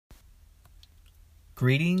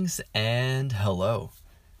Greetings and hello.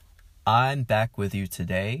 I'm back with you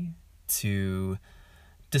today to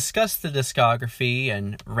discuss the discography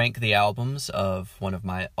and rank the albums of one of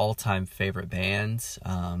my all-time favorite bands.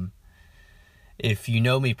 If you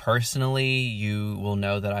know me personally, you will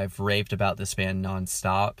know that I've raved about this band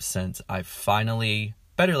nonstop since I finally,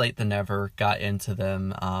 better late than never, got into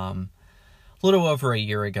them. A little over a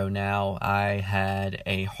year ago now. I had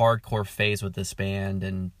a hardcore phase with this band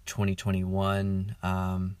in 2021,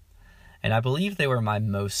 and I believe they were my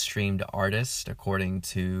most streamed artist according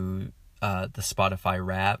to the Spotify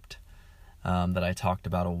Wrapped that I talked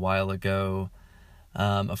about a while ago.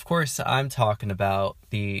 Of course, I'm talking about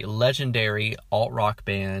the legendary alt-rock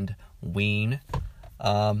band Ween.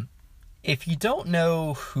 If you don't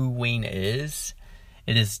know who Ween is,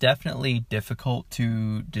 it is definitely difficult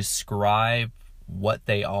to describe what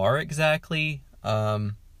they are exactly.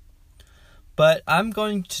 But I'm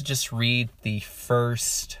going to just read the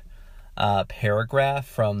first paragraph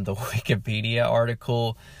from the Wikipedia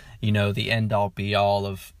article. You know, the end-all be-all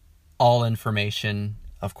of all information,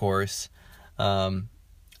 of course. I'm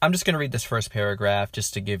just going to read this first paragraph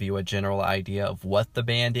just to give you a general idea of what the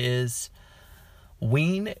band is.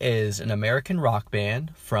 Ween is an American rock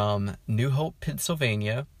band from New Hope,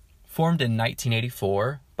 Pennsylvania, formed in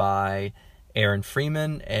 1984 by Aaron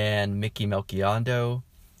Freeman and Mickey Melchiondo,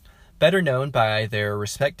 better known by their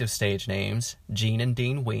respective stage names, Gene and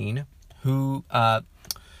Dean Ween, who,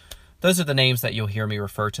 those are the names that you'll hear me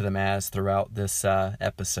refer to them as throughout this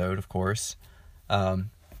episode, of course.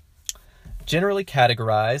 Generally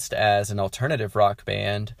categorized as an alternative rock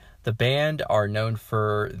band, the band are known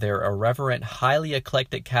for their irreverent, highly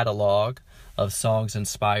eclectic catalog of songs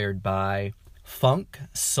inspired by funk,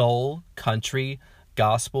 soul, country,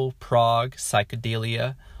 gospel, prog,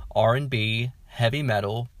 psychedelia, R&B, heavy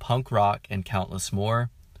metal, punk rock, and countless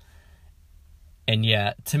more. And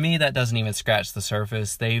yeah, to me that doesn't even scratch the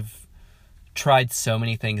surface. They've tried so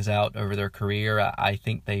many things out over their career. I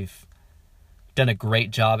think they've done a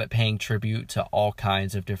great job at paying tribute to all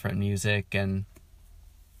kinds of different music, and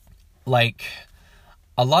like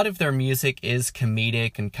a lot of their music is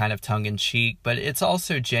comedic and kind of tongue-in-cheek, but it's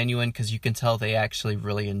also genuine because you can tell they actually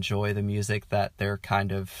really enjoy the music that they're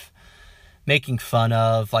kind of making fun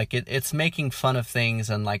of. Like it's making fun of things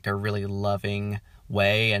in like a really loving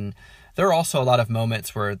way, and there are also a lot of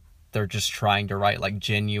moments where they're just trying to write like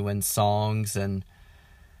genuine songs, and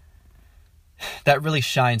that really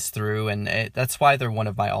shines through, and that's why they're one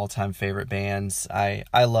of my all-time favorite bands. I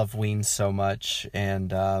love Ween so much,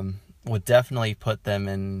 and would definitely put them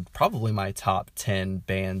in probably my top 10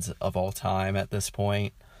 bands of all time at this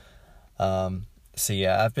point. So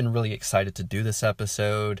yeah, I've been really excited to do this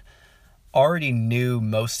episode. Already knew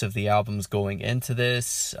most of the albums going into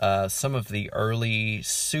this. Some of the early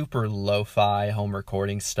super lo-fi home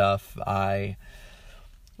recording stuff I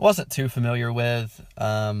wasn't too familiar with.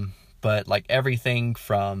 But like everything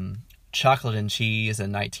from Chocolate and Cheese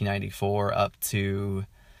in 1994 up to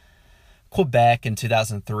Quebec in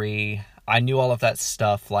 2003, I knew all of that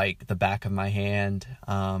stuff like the back of my hand.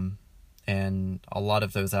 And a lot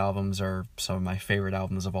of those albums are some of my favorite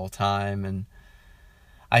albums of all time. And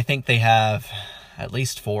I think they have at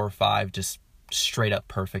least 4 or 5 just straight up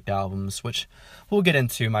perfect albums, which we'll get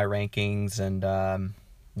into my rankings. And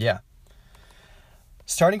yeah.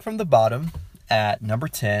 Starting from the bottom, at number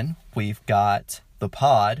 10, we've got The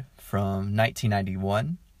Pod from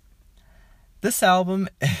 1991. This album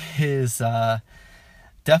is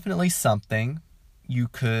definitely something. You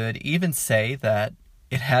could even say that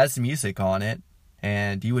it has music on it,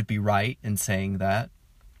 and you would be right in saying that.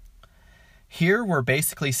 Here, we're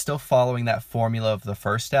basically still following that formula of the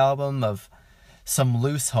first album of some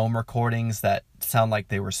loose home recordings that sound like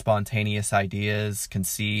they were spontaneous ideas,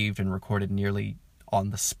 conceived and recorded nearly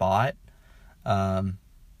on the spot. And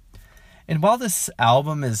while this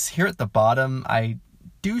album is here at the bottom, I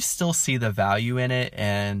do still see the value in it,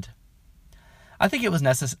 and I think it was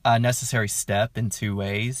a necessary step in 2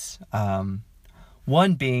 ways.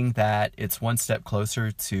 One being that it's one step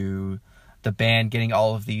closer to the band getting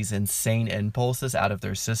all of these insane impulses out of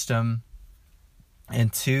their system,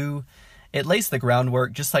 and 2, it lays the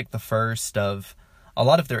groundwork, just like the first, of a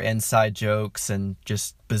lot of their inside jokes and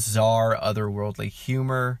just bizarre otherworldly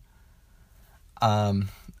humor. And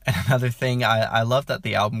another thing, I love that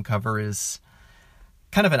the album cover is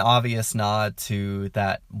kind of an obvious nod to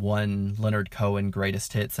that one Leonard Cohen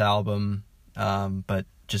greatest hits album, but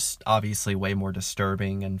just obviously way more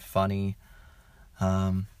disturbing and funny.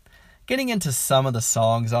 Getting into some of the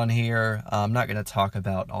songs on here, I'm not going to talk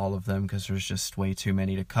about all of them because there's just way too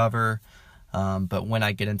many to cover. But when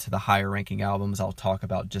I get into the higher ranking albums, I'll talk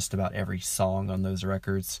about just about every song on those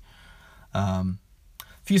records. A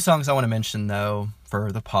few songs I want to mention, though,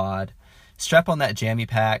 for the pod. Strap on That Jammy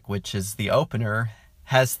Pack, which is the opener,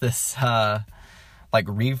 has this like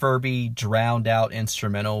reverby, drowned out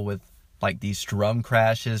instrumental with like these drum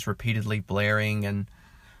crashes repeatedly blaring, and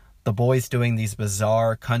the boys doing these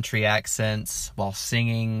bizarre country accents while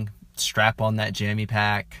singing Strap on That Jammy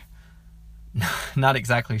Pack. Not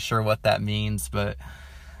exactly sure what that means, but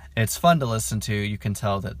it's fun to listen to. You can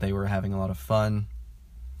tell that they were having a lot of fun.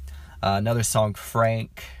 Another song,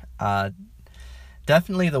 Frank.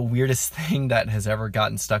 Definitely the weirdest thing that has ever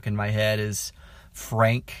gotten stuck in my head is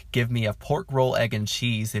Frank, give me a pork roll, egg, and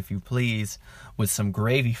cheese, if you please, with some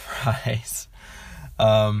gravy fries.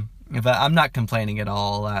 But I'm not complaining at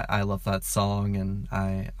all. I love that song, and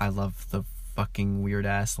I love the fucking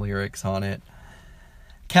weird-ass lyrics on it.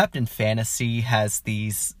 Captain Fantasy has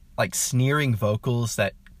these like sneering vocals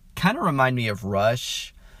that kind of remind me of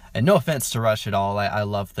Rush. And no offense to Rush at all, I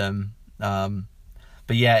love them.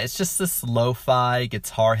 But yeah, it's just this lo-fi,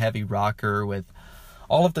 guitar-heavy rocker with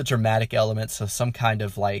all of the dramatic elements of some kind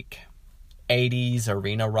of like 80s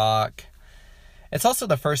arena rock. It's also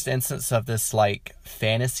the first instance of this like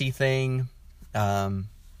fantasy thing.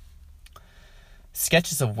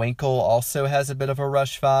 Sketches of Winkle also has a bit of a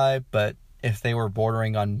Rush vibe, but if they were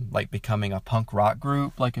bordering on like becoming a punk rock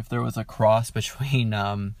group, like if there was a cross between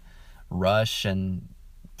Rush and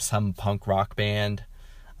some punk rock band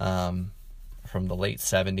from the late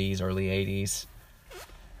 70s, early 80s.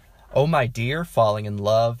 Oh My Dear, Falling in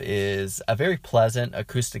Love is a very pleasant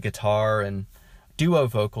acoustic guitar and duo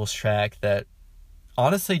vocals track that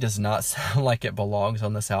honestly does not sound like it belongs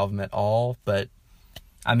on this album at all, but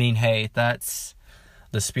I mean, hey, that's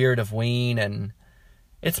the spirit of Ween, and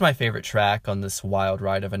it's my favorite track on this wild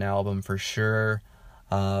ride of an album for sure.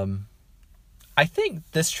 I think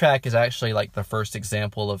this track is actually like the first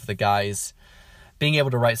example of the guys being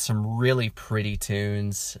able to write some really pretty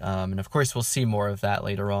tunes. And of course, we'll see more of that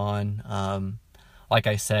later on. Like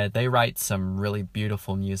I said, they write some really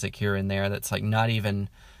beautiful music here and there that's like not even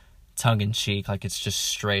tongue-in-cheek. Like it's just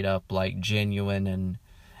straight up like genuine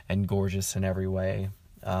and gorgeous in every way.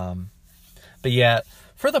 But yeah,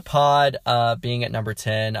 for the pod, being at number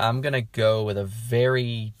 10, I'm going to go with a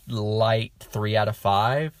very light 3 out of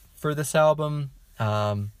 5 for this album.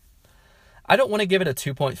 I don't want to give it a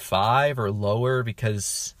 2.5 or lower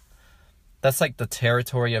because that's like the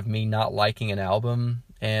territory of me not liking an album.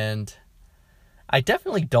 And I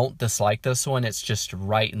definitely don't dislike this one. It's just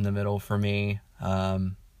right in the middle for me.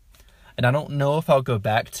 And I don't know if I'll go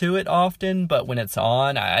back to it often, but when it's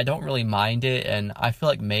on, I don't really mind it. And I feel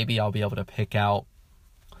like maybe I'll be able to pick out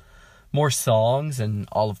more songs and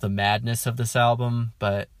all of the madness of this album.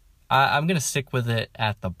 But I'm going to stick with it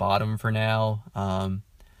at the bottom for now.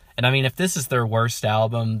 And I mean, if this is their worst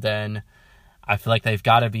album, then I feel like they've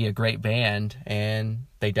got to be a great band, and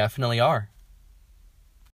they definitely are.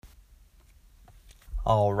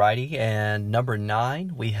 Alrighty, and number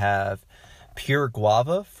 9, we have Pure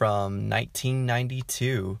Guava from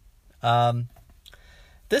 1992.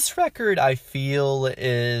 This record, I feel,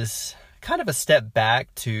 is kind of a step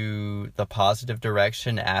back to the positive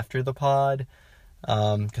direction after the pod,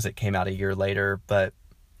 because it came out a year later, but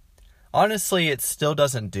honestly, it still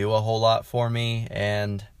doesn't do a whole lot for me,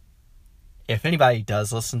 and if anybody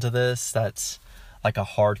does listen to this that's like a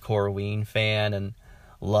hardcore Ween fan and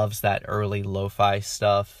loves that early lo-fi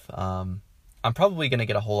stuff, I'm probably going to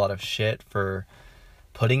get a whole lot of shit for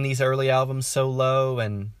putting these early albums so low,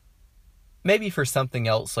 and maybe for something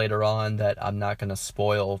else later on that I'm not going to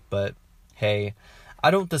spoil, but hey,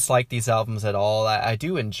 I don't dislike these albums at all. I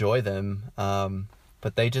do enjoy them,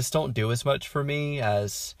 but they just don't do as much for me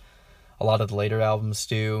as a lot of the later albums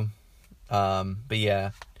do. But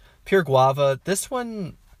yeah, Pure Guava, this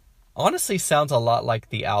one honestly sounds a lot like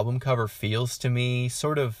the album cover feels to me,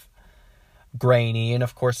 sort of grainy, and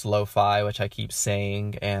of course lo-fi, which I keep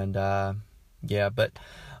saying, and yeah, but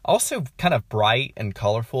also kind of bright and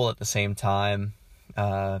colorful at the same time.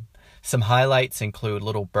 Some highlights include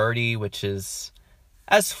Little Birdie, which is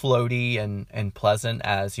as floaty and pleasant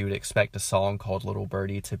as you would expect a song called Little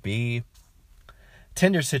Birdie to be.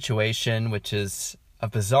 Tender Situation, which is a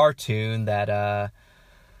bizarre tune that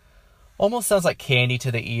almost sounds like candy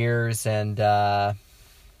to the ears, and I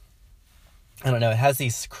don't know, it has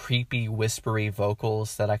these creepy, whispery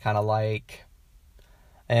vocals that I kind of like.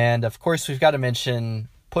 And of course, we've got to mention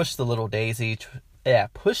Push the Little Daisies,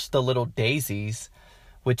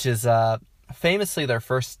 which is famously their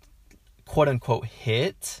first quote-unquote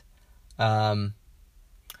hit.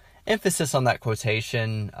 Emphasis on that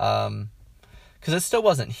quotation, because it still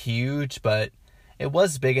wasn't huge, but it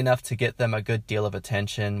was big enough to get them a good deal of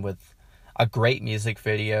attention with a great music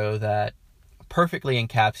video that perfectly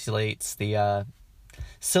encapsulates the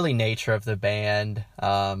silly nature of the band,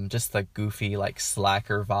 just the goofy, like,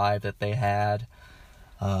 slacker vibe that they had.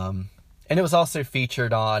 And it was also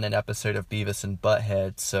featured on an episode of Beavis and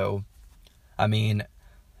Butthead, so, I mean,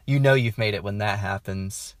 you know you've made it when that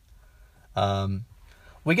happens.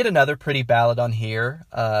 We get another pretty ballad on here,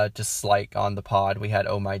 just like on the pod we had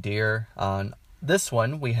Oh My Dear. On this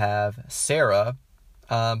one we have Sarah,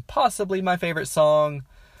 possibly my favorite song,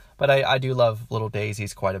 but I do love Little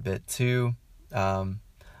Daisies quite a bit too.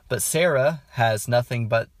 But Sarah has nothing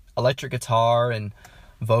but electric guitar and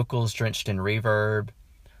vocals drenched in reverb.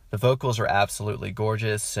 The vocals are absolutely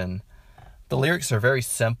gorgeous, and the lyrics are very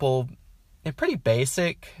simple and pretty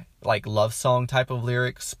basic, like love song type of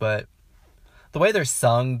lyrics, but the way they're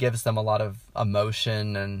sung gives them a lot of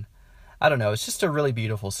emotion, and I don't know, it's just a really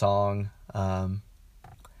beautiful song.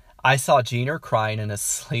 I saw Jeaner crying in his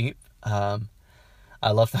sleep. I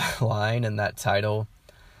love that line and that title.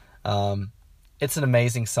 It's an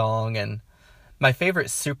amazing song, and my favorite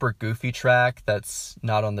super goofy track that's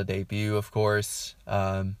not on the debut, of course.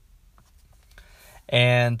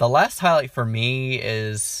 And the last highlight for me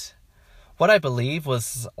is what I believe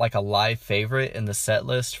was like a live favorite in the set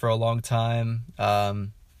list for a long time.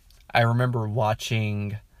 I remember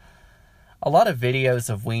watching a lot of videos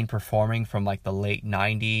of Ween performing from like the late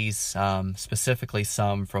 90s, specifically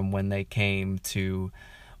some from when they came to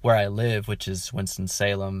where I live, which is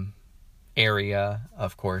Winston-Salem area,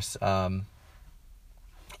 of course. And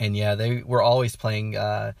yeah, they were always playing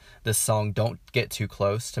this song, Don't Get Too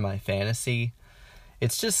Close to My Fantasy.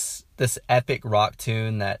 It's just this epic rock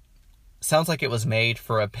tune that sounds like it was made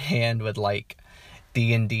for a band with like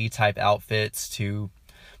D&D type outfits to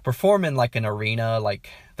perform in like an arena, like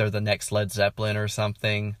they're the next Led Zeppelin or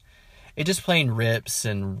something. It just plain rips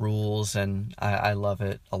and rules, and I love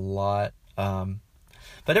it a lot.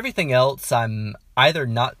 But everything else I'm either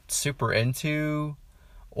not super into,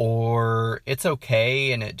 or it's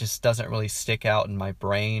okay and it just doesn't really stick out in my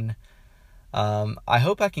brain. I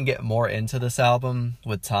hope I can get more into this album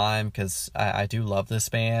with time, because I do love this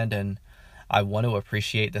band and I want to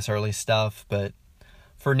appreciate this early stuff, but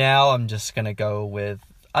for now I'm just going to go with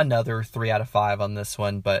another 3 out of 5 on this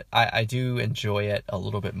one, but I do enjoy it a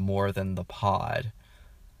little bit more than the pod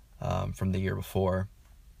from the year before.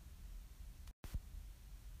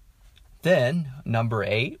 Then, number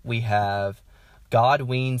 8, we have God,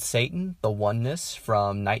 Ween, Satan, The Oneness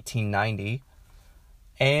from 1990.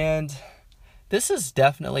 And this is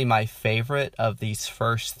definitely my favorite of these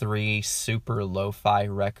first 3 super lo-fi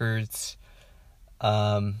records.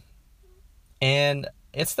 And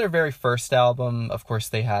it's their very first album. Of course,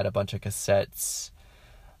 they had a bunch of cassettes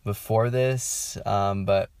before this,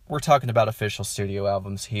 but we're talking about official studio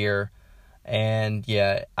albums here. And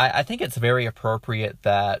yeah, I think it's very appropriate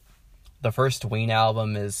that the first Ween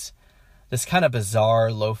album is this kind of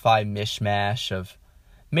bizarre lo-fi mishmash of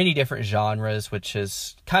many different genres, which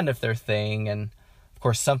is kind of their thing, and of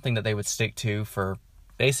course something that they would stick to for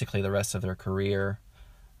basically the rest of their career.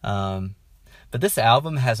 But this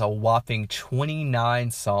album has a whopping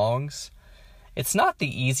 29 songs. It's not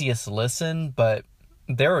the easiest listen, but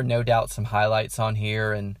there are no doubt some highlights on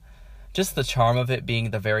here, and just the charm of it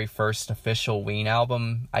being the very first official Ween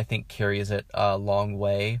album, I think carries it a long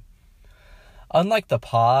way. Unlike the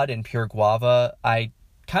pod and Pure Guava, I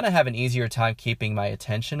kind of have an easier time keeping my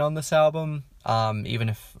attention on this album, even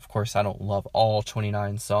if, of course, I don't love all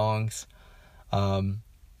 29 songs.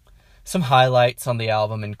 Some highlights on the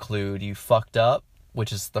album include You Fucked Up,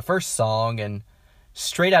 which is the first song, and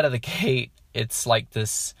straight out of the gate, it's like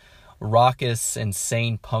this raucous,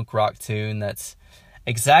 insane punk rock tune that's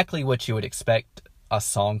exactly what you would expect a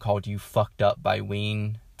song called You Fucked Up by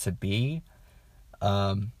Ween to be.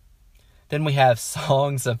 Then we have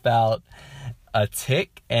songs about a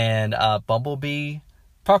tick and a bumblebee,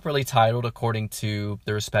 properly titled according to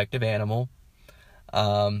the respective animal.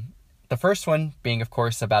 The first one being, of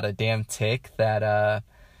course, about a damn tick that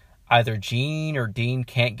either Gene or Dean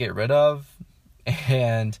can't get rid of.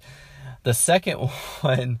 And the second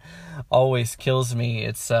one always kills me.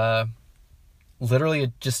 It's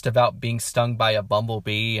literally just about being stung by a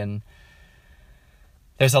bumblebee, and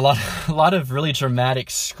there's a lot of really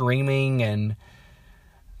dramatic screaming and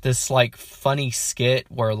this like funny skit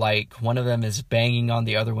where like one of them is banging on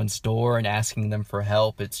the other one's door and asking them for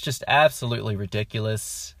help. It's just absolutely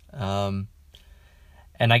ridiculous. And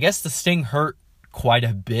I guess the sting hurt quite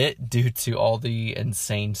a bit due to all the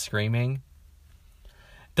insane screaming.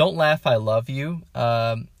 Don't Laugh, I Love You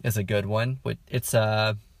is a good one. It's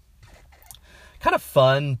kind of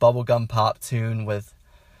fun bubblegum pop tune with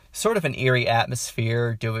sort of an eerie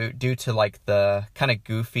atmosphere due to like the kind of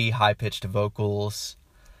goofy high-pitched vocals.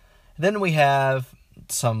 Then we have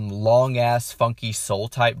some long-ass funky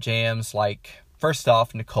soul-type jams, like first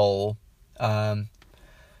off Nicole,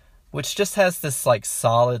 which just has this like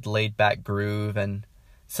solid laid-back groove and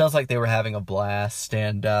sounds like they were having a blast.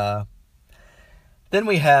 And then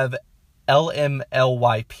we have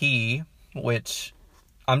LMLYP, which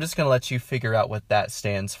I'm just going to let you figure out what that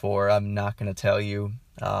stands for. I'm not going to tell you.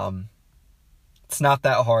 It's not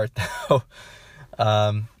that hard, though.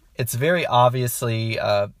 It's very obviously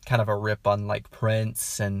kind of a rip on like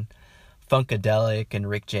Prince and Funkadelic and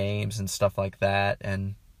Rick James and stuff like that.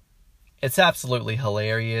 And it's absolutely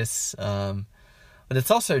hilarious. But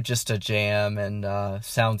it's also just a jam and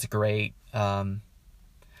sounds great.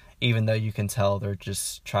 Even though you can tell they're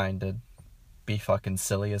just trying to be fucking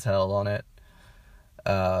silly as hell on it.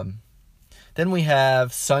 Then we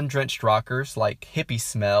have sun-drenched rockers like Hippie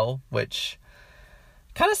Smell, which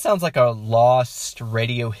kind of sounds like a lost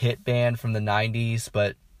radio hit band from the 90s,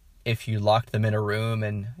 but if you locked them in a room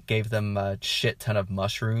and gave them a shit ton of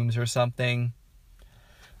mushrooms or something.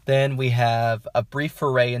 Then we have a brief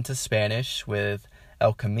foray into Spanish with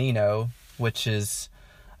El Camino, which is,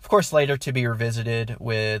 of course, later to be revisited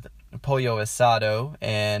with Pollo Asado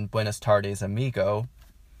and Buenas Tardes Amigo.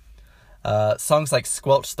 Songs like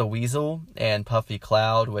Squelch the Weasel and Puffy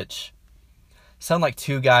Cloud, which sound like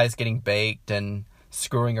two guys getting baked and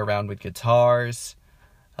screwing around with guitars.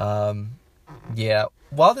 Yeah,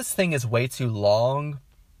 while this thing is way too long,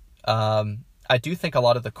 I do think a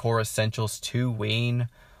lot of the core essentials to Ween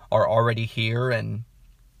are already here and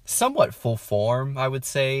somewhat full form, I would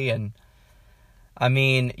say. And I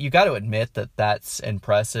mean, you got to admit that that's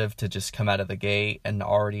impressive to just come out of the gate and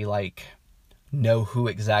already like know who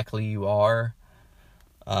exactly you are.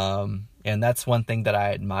 And that's one thing that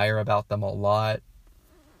I admire about them a lot.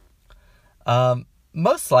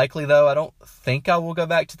 Most likely, though, I don't think I will go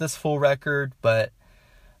back to this full record, but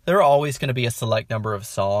there are always going to be a select number of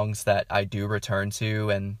songs that I do return to.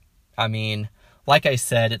 And I mean, like I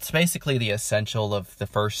said, it's basically the essential of the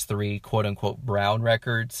first three quote-unquote Brown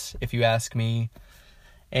records, if you ask me.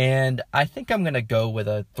 And I think I'm going to go with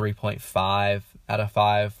a 3.5 out of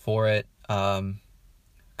 5 for it.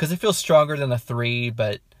 Because it feels stronger than a 3,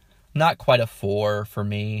 but not quite a 4 for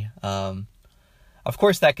me. Of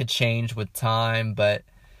course, that could change with time, but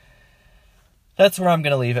that's where I'm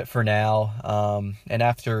going to leave it for now. And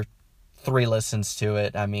after 3 listens to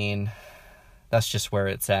it, I mean, that's just where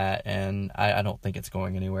it's at, and I don't think it's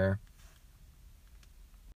going anywhere.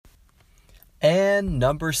 And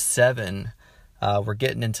number 7, we're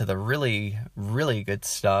getting into the really, really good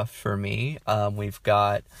stuff for me. We've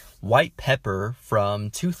got White Pepper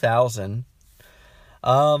from 2000.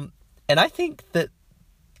 And I think that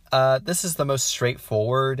this is the most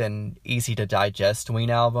straightforward and easy to digest Ween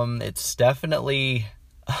album. It's definitely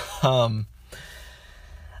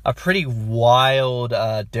a pretty wild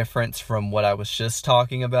difference from what I was just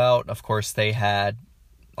talking about. Of course, they had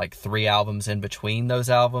like 3 albums in between those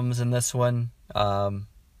albums in this one.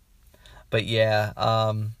 But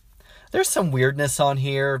yeah, there's some weirdness on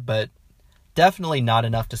here, but definitely not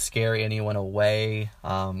enough to scare anyone away,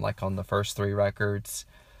 like on the first 3 records.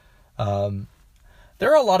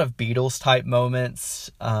 There are a lot of Beatles-type moments.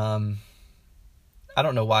 I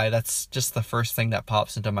don't know why. That's just the first thing that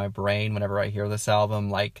pops into my brain whenever I hear this album.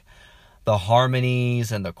 Like, the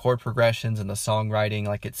harmonies and the chord progressions and the songwriting.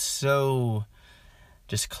 Like, it's so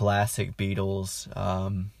just classic Beatles.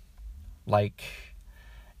 Like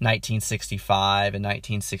 1965 and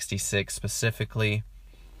 1966 specifically.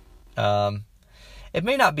 It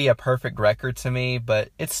may not be a perfect record to me, but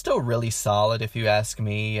it's still really solid if you ask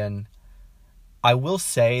me. And I will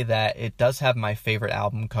say that it does have my favorite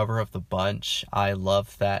album cover of the bunch. I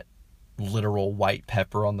love that literal white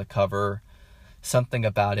pepper on the cover. Something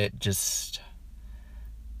about it just,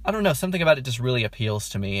 I don't know, something about it just really appeals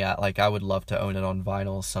to me. I would love to own it on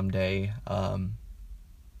vinyl someday.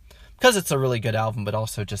 Because it's a really good album, but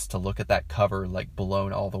also just to look at that cover, like,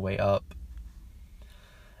 blown all the way up.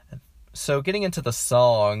 So getting into the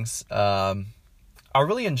songs, I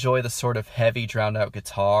really enjoy the sort of heavy, drowned-out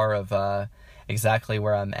guitar of Exactly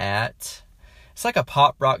Where I'm At. It's like a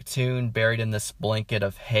pop rock tune buried in this blanket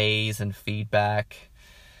of haze and feedback.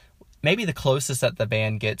 Maybe the closest that the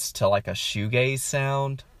band gets to like a shoegaze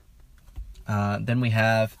sound. Then we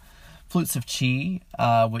have Flutes of Chi,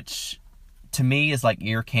 which to me is like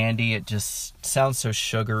ear candy. It just sounds so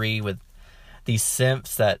sugary with these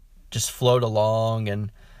synths that just float along,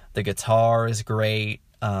 and the guitar is great.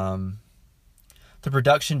 The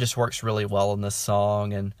production just works really well in this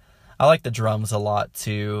song, and I like the drums a lot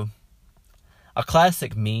too. A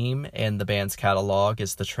classic meme in the band's catalog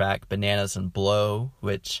is the track Bananas and Blow,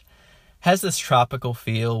 which has this tropical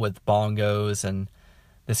feel with bongos and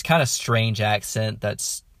this kind of strange accent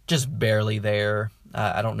that's just barely there.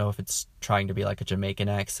 I don't know if it's trying to be like a Jamaican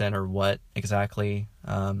accent or what exactly.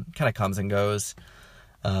 Kind of comes and goes.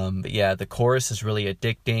 But yeah, the chorus is really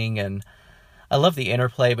addicting, and I love the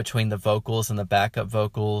interplay between the vocals and the backup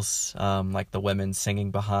vocals, like the women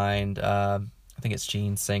singing behind. I think it's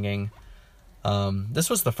Jean singing. This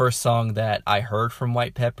was the first song that I heard from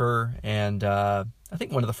White Pepper, and I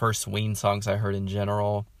think one of the first Ween songs I heard in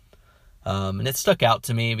general. And it stuck out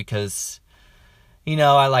to me because,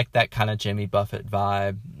 I like that kind of Jimmy Buffett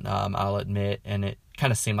vibe, I'll admit, and it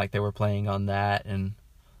kind of seemed like they were playing on that, and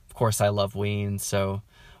of course I love Ween, so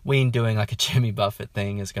Ween doing like a Jimmy Buffett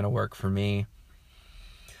thing is going to work for me.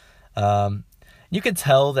 You could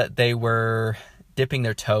tell that they were dipping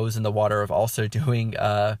their toes in the water of also doing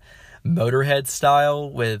Motorhead style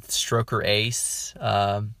with Stroker Ace,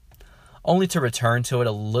 only to return to it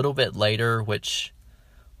a little bit later, which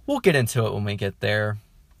we'll get into it when we get there.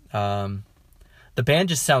 The band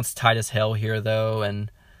just sounds tight as hell here, though,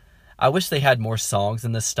 and I wish they had more songs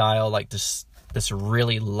in this style, like this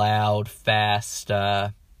really loud, fast,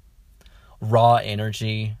 raw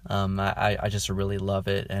energy. I just really love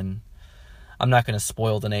it, and I'm not going to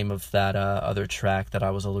spoil the name of that other track that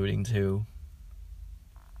I was alluding to.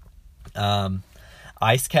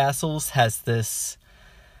 Ice Castles has this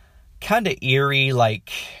kind of eerie,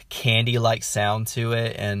 like candy-like sound to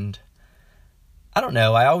it, and I don't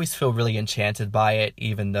know, I always feel really enchanted by it,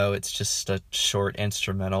 even though it's just a short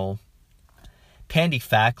instrumental. Pandy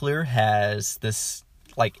Fackler has this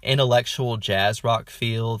like intellectual jazz rock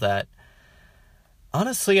feel that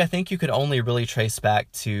honestly I think you could only really trace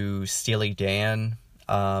back to Steely Dan,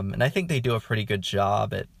 and I think they do a pretty good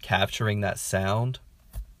job at capturing that sound.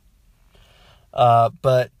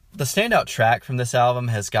 But the standout track from this album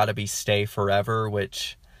has got to be Stay Forever,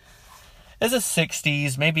 which is a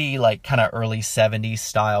 60s, maybe like kind of early 70s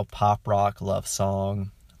style pop rock love song.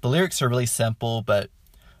 The lyrics are really simple, but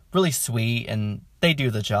really sweet, and they do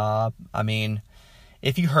the job. I mean,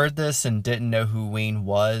 if you heard this and didn't know who Ween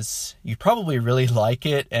was, you'd probably really like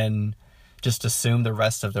it and just assume the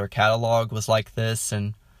rest of their catalog was like this,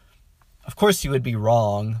 and of course you would be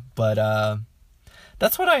wrong, but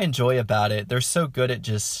that's what I enjoy about it. They're so good at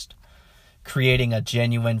just creating a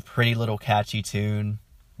genuine, pretty little catchy tune.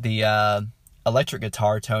 The electric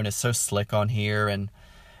guitar tone is so slick on here, and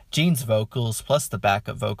Gene's vocals plus the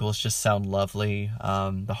backup vocals just sound lovely.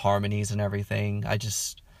 The harmonies and everything. I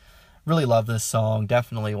just really love this song.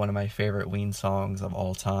 Definitely one of my favorite Ween songs of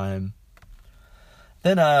all time.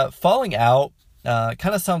 Then Falling Out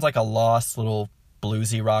kind of sounds like a lost little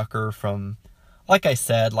bluesy rocker from, like I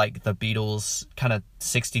said, like the Beatles kind of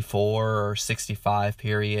 64 or 65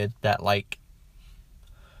 period, that like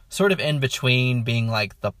sort of in between being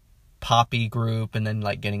like the poppy group and then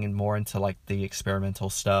like getting in more into like the experimental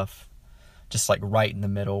stuff, just like right in the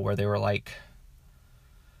middle where they were like,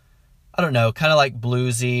 I don't know, kind of like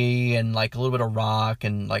bluesy and like a little bit of rock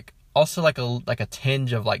and like also like a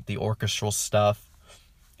tinge of like the orchestral stuff.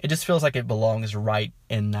 It just feels like it belongs right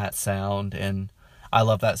in that sound, and I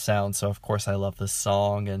love that sound, so of course I love this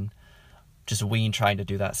song, and just Ween trying to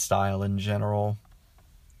do that style in general.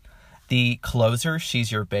 The closer,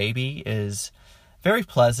 She's Your Baby, is very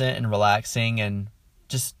pleasant and relaxing and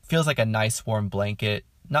just feels like a nice warm blanket.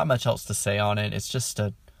 Not much else to say on it. It's just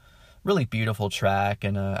a really beautiful track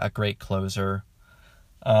and a great closer.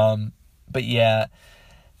 But yeah,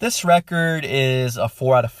 this record is a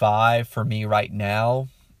 4 out of 5 for me right now.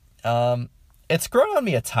 It's grown on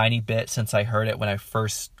me a tiny bit since I heard it when I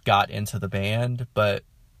first got into the band, but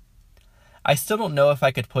I still don't know if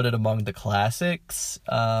I could put it among the classics.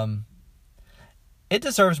 It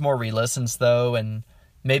deserves more re-listens though, and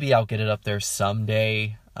maybe I'll get it up there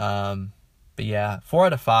someday. But yeah, 4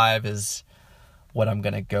 out of 5 is what I'm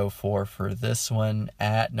going to go for this one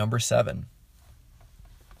at number 7.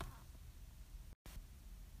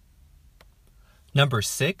 Number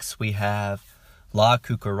 6, we have La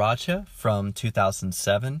Cucaracha from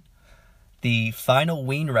 2007. The final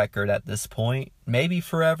Ween record at this point, maybe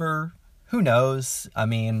forever, who knows? I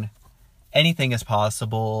mean, anything is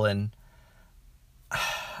possible, and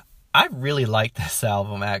I really like this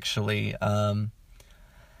album, actually.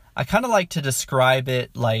 I kind of like to describe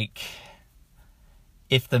it like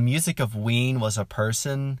if the music of Ween was a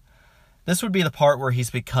person, this would be the part where he's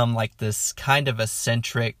become like this kind of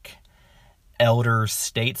eccentric elder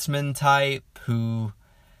statesman type who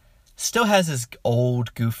still has his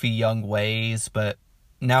old goofy young ways, but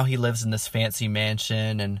now he lives in this fancy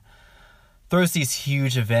mansion and throws these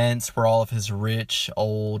huge events where all of his rich,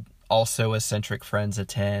 old, also eccentric friends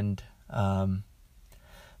attend.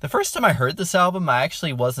 The first time I heard this album, I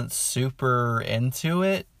actually wasn't super into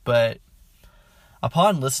it, but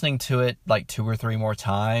upon listening to it like 2 or 3 more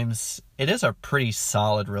times, it is a pretty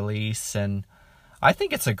solid release, and I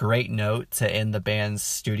think it's a great note to end the band's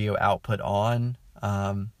studio output on.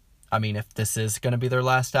 I mean, if this is going to be their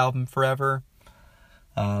last album forever,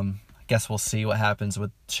 I guess we'll see what happens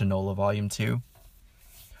with Shinola Volume 2.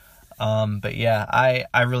 But yeah,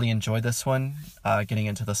 I really enjoyed this one. Getting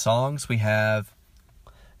into the songs, we have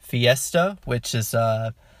Fiesta, which is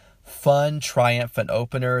a fun, triumphant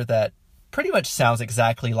opener that pretty much sounds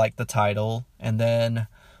exactly like the title. And then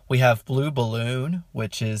we have Blue Balloon,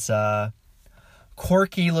 which is a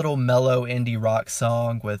quirky little mellow indie rock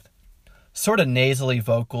song with sort of nasally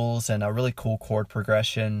vocals and a really cool chord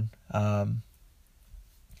progression.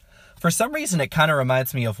 For some reason, it kind of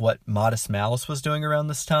reminds me of what Modest Mouse was doing around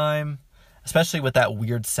this time, especially with that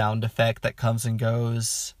weird sound effect that comes and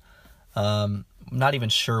goes. I'm not even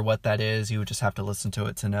sure what that is. You would just have to listen to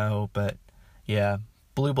it to know. But yeah,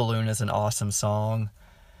 Blue Balloon is an awesome song.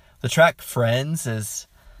 The track Friends is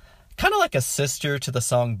kind of like a sister to the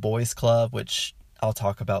song Boys Club, which I'll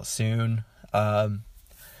talk about soon.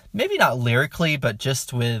 Maybe not lyrically, but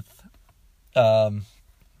just with,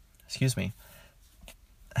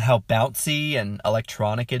 how bouncy and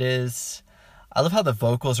electronic it is. I love how the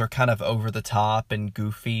vocals are kind of over the top and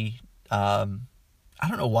goofy. I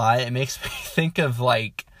don't know why. It makes me think of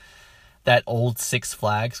like that old Six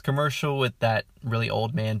Flags commercial with that really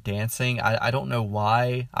old man dancing. I don't know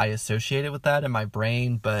why I associate it with that in my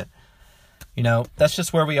brain, but you know, that's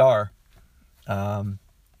just where we are.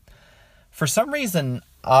 For some reason,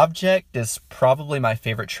 Object is probably my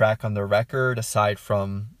favorite track on the record, aside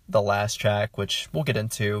from the last track, which we'll get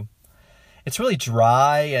into. It's really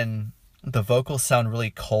dry, and the vocals sound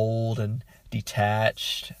really cold and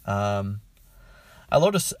detached. I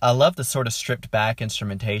love the sort of stripped back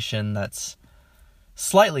instrumentation that's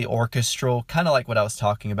slightly orchestral, kind of like what I was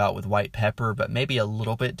talking about with White Pepper, but maybe a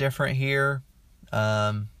little bit different here.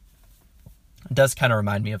 It does kind of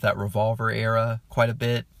remind me of that Revolver era quite a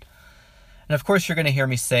bit. And of course, you're going to hear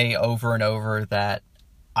me say over and over that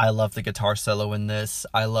I love the guitar solo in this.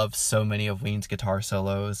 I love so many of Ween's guitar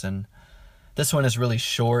solos, and this one is really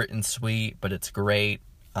short and sweet, but it's great.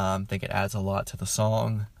 I think it adds a lot to the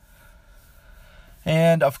song.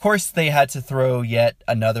 And of course, they had to throw yet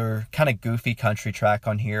another kind of goofy country track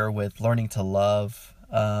on here with Learning to Love.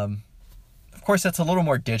 Of course, it's a little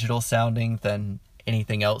more digital sounding than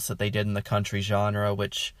anything else that they did in the country genre,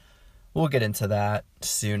 which we'll get into that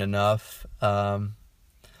soon enough.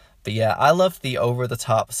 But yeah, I love the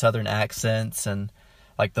over-the-top southern accents and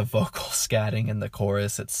like the vocal scatting in the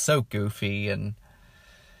chorus. It's so goofy, and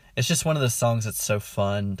it's just one of the songs that's so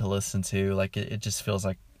fun to listen to. Like it just feels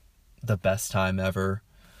like the best time ever.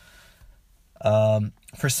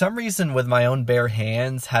 For some reason, With My Own Bare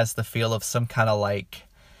Hands has the feel of some kind of like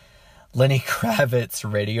Lenny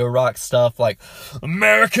Kravitz radio rock stuff, like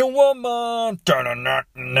American Woman.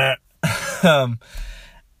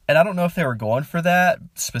 And I don't know if they were going for that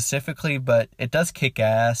specifically, but it does kick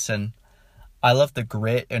ass, and I love the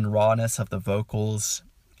grit and rawness of the vocals.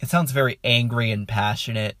 It sounds very angry and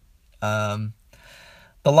passionate. The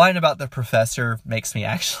line about the professor makes me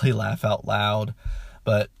actually laugh out loud,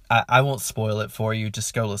 but I won't spoil it for you.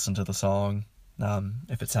 Just go listen to the song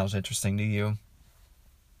if it sounds interesting to you.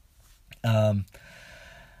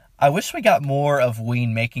 I wish we got more of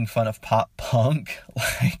Ween making fun of pop punk,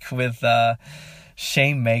 like with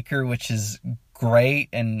Shame Maker, which is great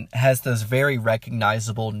and has those very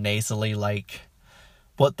recognizable nasally, like,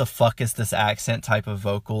 what the fuck is this accent type of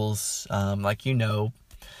vocals. Like, you know,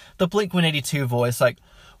 the Blink-182 voice, like,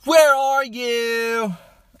 where are you?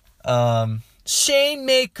 Shame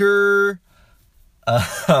Maker.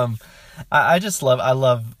 I just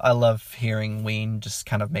love hearing Ween just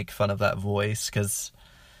kind of make fun of that voice, because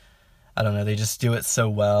I don't know, they just do it so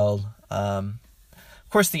well. Of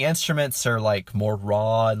course, the instruments are like more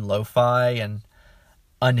raw and lo-fi and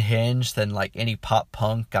unhinged than like any pop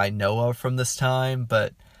punk I know of from this time,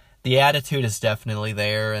 but the attitude is definitely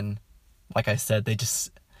there, and like I said, they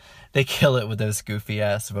kill it with those goofy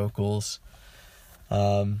ass vocals.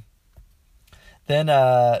 Then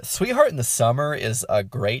Sweetheart in the Summer is a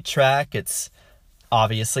great track. It's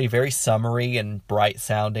obviously very summery and bright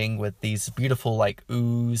sounding with these beautiful like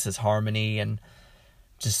oohs as harmony and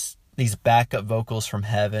just these backup vocals from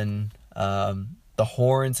heaven. The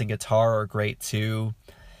horns and guitar are great too.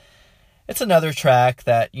 It's another track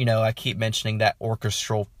that, you know, I keep mentioning that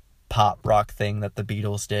orchestral pop rock thing that the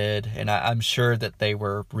Beatles did, and I'm sure that they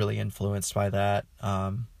were really influenced by that.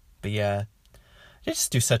 But yeah, they just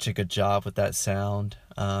do such a good job with that sound.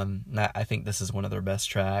 I think this is one of their best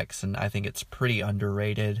tracks, and I think it's pretty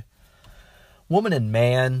underrated. Woman and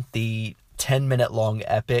Man, the 10-minute long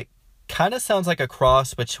epic, kind of sounds like a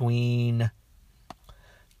cross between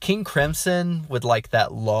King Crimson with like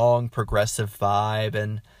that long progressive vibe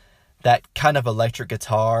and that kind of electric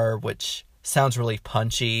guitar, which sounds really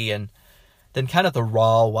punchy, and then kind of the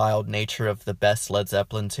raw, wild nature of the best Led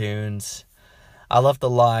Zeppelin tunes. I love the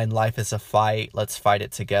line, "Life is a fight, let's fight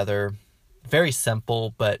it together." Very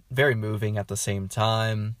simple, but very moving at the same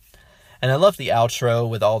time. And I love the outro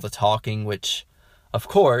with all the talking, which, of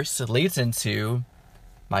course, leads into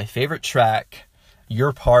my favorite track,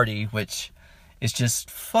 Your Party, which is just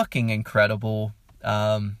fucking incredible.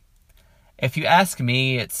 If you ask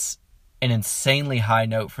me, it's an insanely high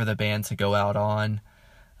note for the band to go out on.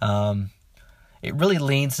 It really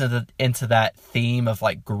leans into that theme of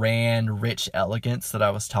like grand, rich elegance that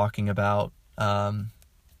I was talking about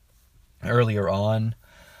earlier on.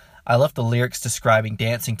 I love the lyrics describing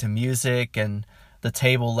dancing to music and the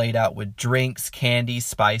table laid out with drinks, candy,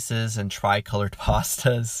 spices, and tricolored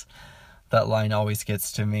pastas. That line always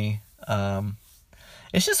gets to me.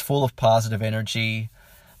 It's just full of positive energy.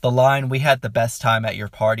 The line, "We had the best time at your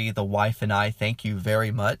party, the wife and I thank you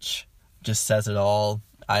very much," just says it all.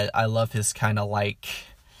 I love his kind of like,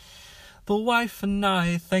 "The wife and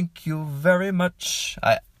I thank you very much."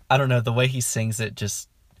 I don't know, the way he sings it just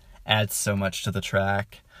adds so much to the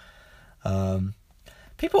track.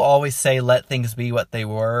 People always say let things be what they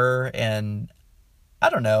were, and I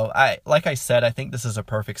don't know. Like I said, I think this is a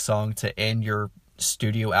perfect song to end your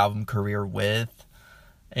studio album career with.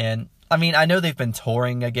 And I mean, I know they've been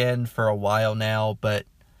touring again for a while now, but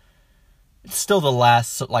it's still the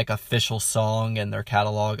last like official song in their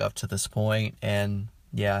catalog up to this point. And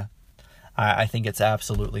yeah, I think it's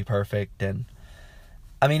absolutely perfect. And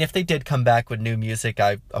I mean, if they did come back with new music,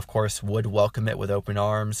 I of course would welcome it with open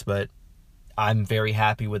arms, but I'm very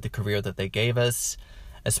happy with the career that they gave us,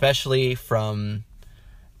 especially from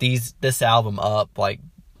this album up, like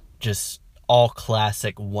just all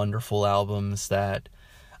classic, wonderful albums that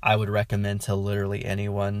I would recommend to literally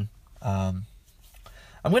anyone. I'm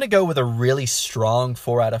going to go with a really strong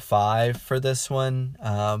 4 out of 5 for this one.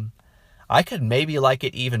 I could maybe like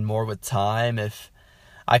it even more with time if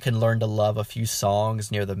I can learn to love a few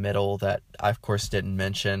songs near the middle that I, of course, didn't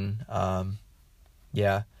mention.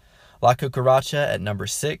 Yeah. La Cucaracha at number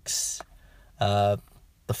 6. The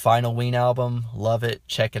final Ween album, love it.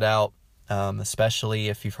 Check it out, especially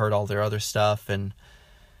if you've heard all their other stuff and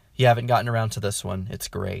you haven't gotten around to this one. It's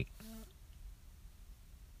great.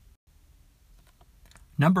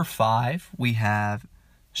 Number 5, we have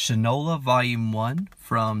Shinola Volume 1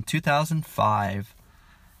 from 2005.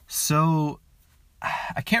 So,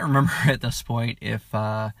 I can't remember at this point if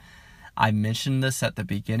I mentioned this at the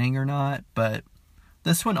beginning or not, but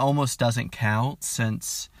this one almost doesn't count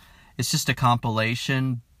since it's just a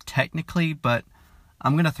compilation technically, but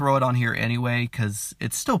I'm going to throw it on here anyway because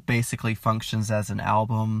it still basically functions as an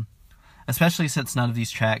album, especially since none of these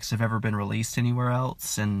tracks have ever been released anywhere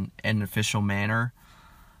else in an official manner.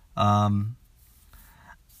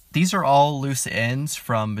 These are all loose ends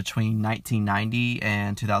from between 1990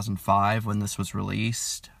 and 2005 when this was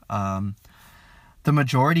released. The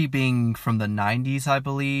majority being from the 90s, I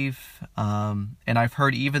believe. And I've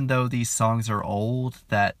heard even though these songs are old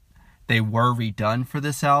that they were redone for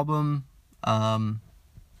this album.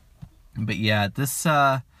 But yeah, this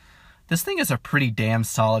thing is a pretty damn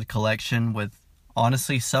solid collection with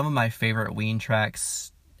honestly some of my favorite Ween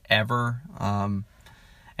tracks ever.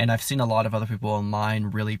 And I've seen a lot of other people online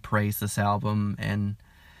really praise this album and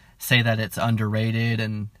say that it's underrated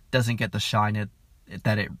and doesn't get the shine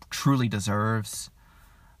that it truly deserves.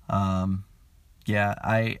 Yeah,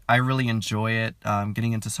 I really enjoy it.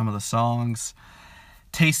 Getting into some of the songs.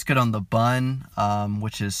 Tastes Good on the Bun,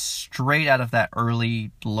 which is straight out of that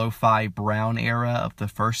early lo-fi brown era of the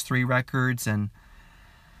first 3 records, and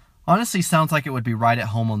honestly sounds like it would be right at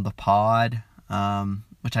home on the pod,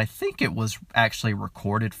 which I think it was actually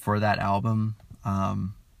recorded for that album.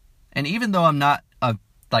 And even though I'm not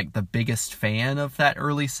the biggest fan of that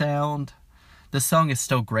early sound, this song is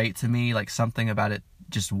still great to me. Like, something about it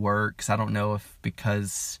just works. I don't know if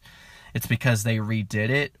it's because they redid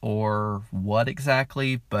it or what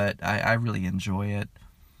exactly, but I really enjoy it.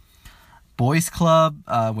 Boys Club,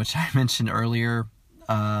 which I mentioned earlier,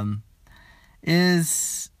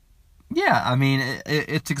 is, yeah, I mean,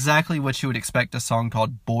 it's exactly what you would expect a song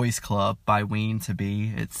called Boys Club by Ween to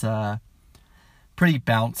be. It's pretty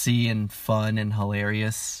bouncy and fun and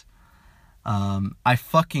hilarious. I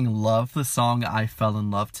fucking love the song I Fell in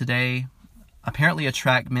Love Today. Apparently a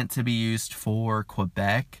track meant to be used for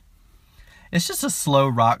Quebec. It's just a slow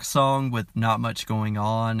rock song with not much going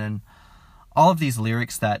on, and all of these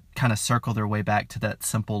lyrics that kind of circle their way back to that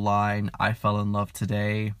simple line, I fell in love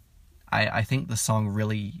today. I think the song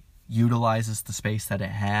really utilizes the space that it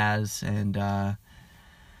has, and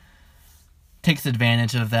takes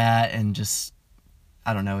advantage of that, and just,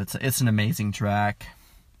 I don't know, it's an amazing track.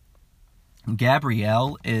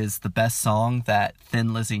 Gabrielle is the best song that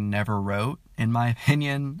Thin Lizzy never wrote, in my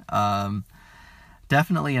opinion.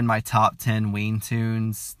 Definitely in my top 10 Ween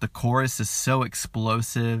tunes. The chorus is so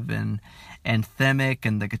explosive and anthemic,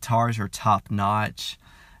 and the guitars are top notch.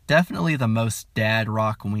 Definitely the most dad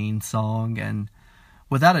rock Ween song, and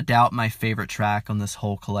without a doubt my favorite track on this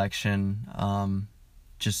whole collection.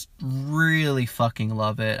 Just really fucking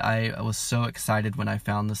love it. I was so excited when I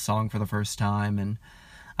found this song for the first time, and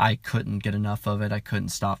I couldn't get enough of it. I couldn't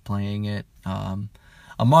stop playing it.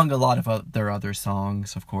 Among a lot of their other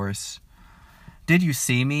songs, of course. Did You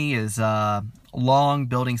See Me is a long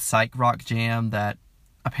building psych rock jam that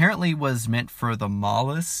apparently was meant for the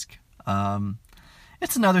Mollusk.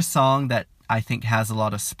 It's another song that I think has a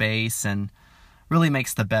lot of space and really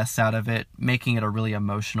makes the best out of it, making it a really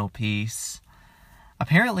emotional piece.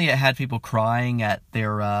 Apparently it had people crying at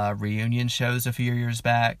their reunion shows a few years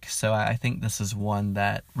back, so I think this is one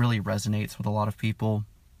that really resonates with a lot of people,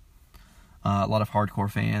 a lot of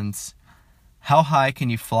hardcore fans. How High Can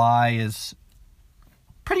You Fly is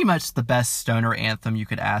pretty much the best stoner anthem you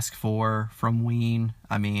could ask for from Ween.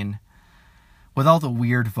 I mean, with all the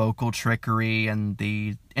weird vocal trickery and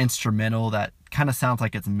the instrumental that kind of sounds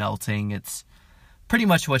like it's melting, it's pretty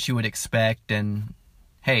much what you would expect, and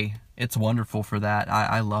hey, it's wonderful for that.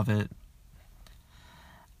 I love it.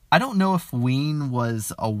 I don't know if Ween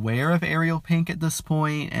was aware of Ariel Pink at this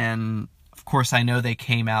point, and of course I know they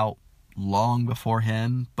came out long before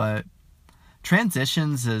him, but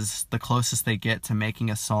Transitions is the closest they get to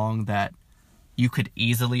making a song that you could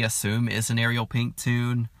easily assume is an Ariel Pink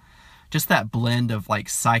tune. Just that blend of like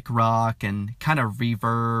psych rock and kind of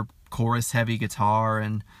reverb, chorus heavy guitar,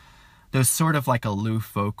 and those sort of like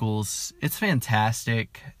aloof vocals. It's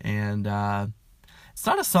fantastic, and it's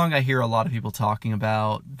not a song I hear a lot of people talking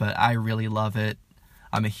about, but I really love it.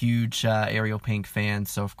 I'm a huge Ariel Pink fan,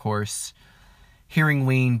 so of course, hearing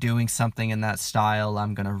Ween doing something in that style,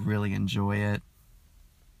 I'm gonna really enjoy it.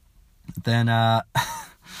 Then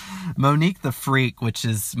Monique the Freak, which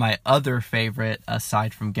is my other favorite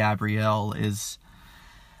aside from Gabrielle, is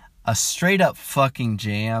a straight up fucking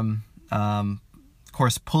jam. Of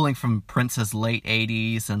course, pulling from Prince's late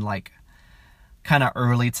 80s and like kind of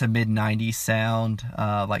early to mid 90s sound,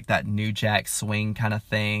 like that New Jack Swing kind of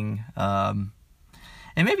thing, and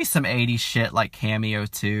maybe some 80s shit like Cameo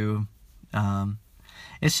too.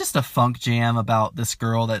 It's just a funk jam about this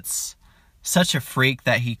girl that's such a freak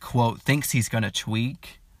that he, quote, thinks he's gonna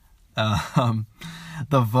tweak. The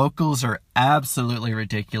vocals are absolutely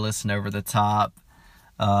ridiculous and over the top.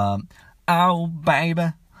 Oh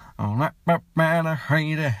baby,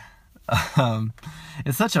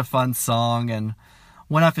 it's such a fun song, and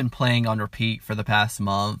when I've been playing on repeat for the past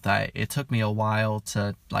month, it took me a while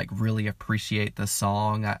to like really appreciate the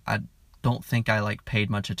song. I don't think I like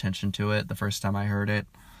paid much attention to it the first time I heard it,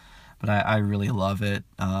 but I really love it.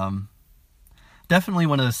 Definitely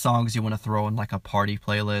one of the songs you want to throw in like a party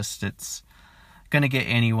playlist. It's gonna get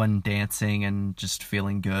anyone dancing and just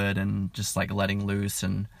feeling good and just like letting loose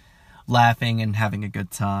and laughing and having a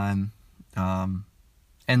good time. And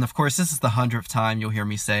of course, this is the 100th time you'll hear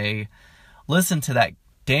me say, listen to that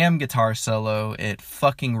damn guitar solo. It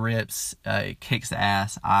fucking rips. It kicks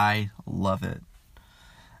ass. I love it.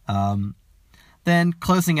 Then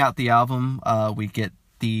closing out the album, we get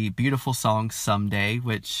the beautiful song Someday,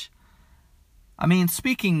 which, I mean,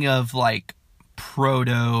 speaking of like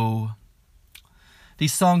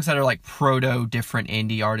these songs that are like different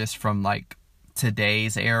indie artists from like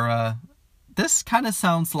today's era, this kind of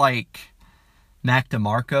sounds like Mac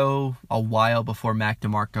DeMarco a while before Mac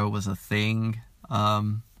DeMarco was a thing.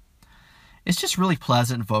 It's just really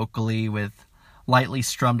pleasant vocally with lightly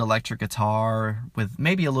strummed electric guitar with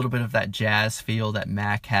maybe a little bit of that jazz feel that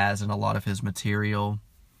Mac has in a lot of his material.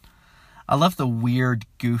 I love the weird,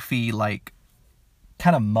 goofy, like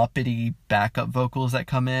kind of Muppety backup vocals that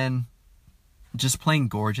come in. Just plain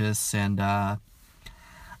gorgeous. And I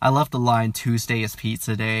love the line Tuesday is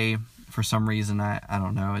Pizza Day. For some reason, I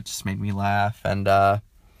don't know, it just made me laugh. And I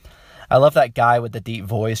love that guy with the deep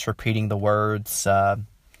voice repeating the words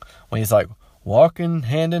when he's like, walking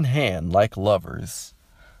hand in hand like lovers.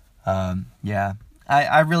 Yeah,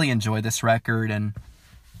 I really enjoy this record, and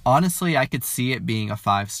honestly, I could see it being a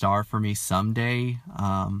 5-star for me someday.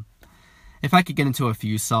 If I could get into a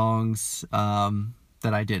few songs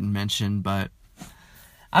that I didn't mention, but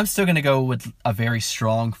I'm still going to go with a very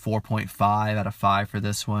strong 4.5 out of 5 for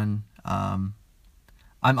this one. I'm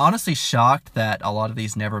honestly shocked that a lot of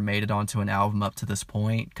these never made it onto an album up to this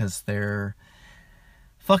point, because they're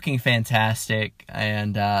fucking fantastic.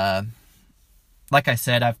 And like I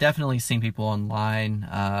said, I've definitely seen people online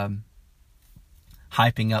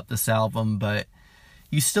hyping up this album, but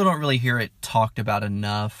you still don't really hear it talked about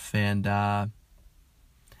enough. And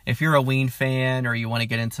if you're a Ween fan or you want to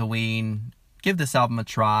get into Ween, give this album a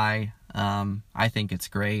try. I think it's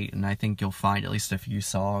great, and I think you'll find at least a few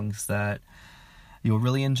songs that you'll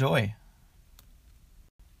really enjoy.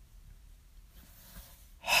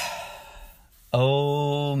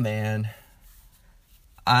 Oh man,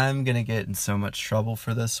 I'm gonna get in so much trouble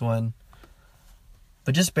for this one,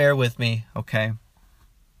 but just bear with me, okay?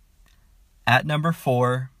 At number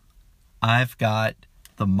 4, I've got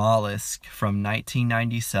The Mollusk from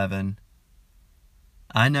 1997.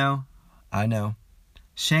 I know.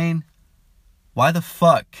 Shane, why the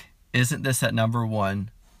fuck isn't this at number 1?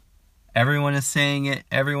 Everyone is saying it,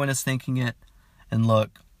 everyone is thinking it, and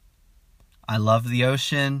look, I love the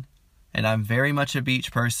ocean, and I'm very much a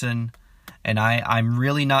beach person, and I'm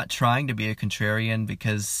really not trying to be a contrarian,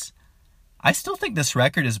 because I still think this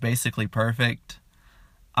record is basically perfect.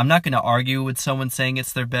 I'm not going to argue with someone saying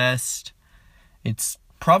it's their best. It's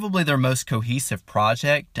probably their most cohesive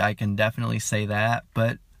project, I can definitely say that,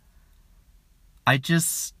 but I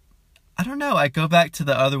don't know, I go back to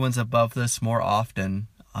the other ones above this more often,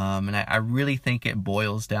 and I really think it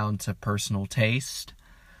boils down to personal taste,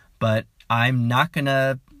 but I'm not going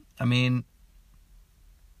to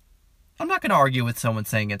argue with someone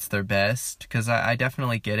saying it's their best, because I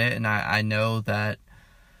definitely get it, and I know that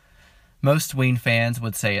most Ween fans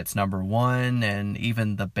would say it's number 1, and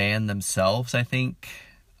even the band themselves, I think,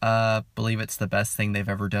 believe it's the best thing they've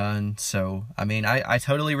ever done. So, I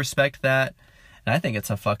totally respect that, and I think it's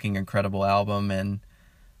a fucking incredible album. And,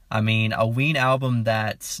 a Ween album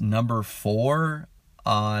that's number 4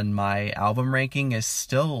 on my album ranking is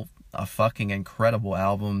still a fucking incredible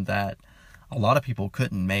album that a lot of people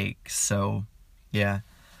couldn't make. So, yeah,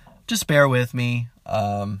 just bear with me.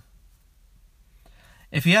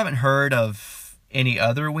 If you haven't heard of any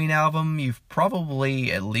other Ween album, you've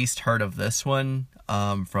probably at least heard of this one,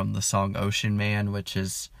 from the song Ocean Man, which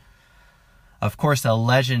is, of course, a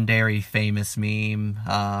legendary famous meme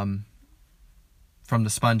from the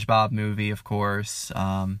SpongeBob movie, of course.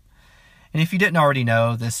 And if you didn't already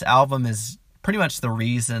know, this album is pretty much the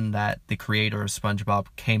reason that the creator of SpongeBob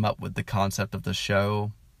came up with the concept of the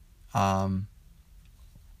show.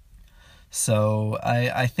 So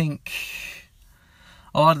I think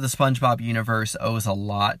a lot of the SpongeBob universe owes a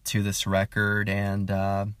lot to this record,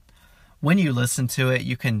 and when you listen to it,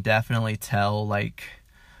 you can definitely tell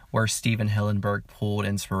where Steven Hillenburg pulled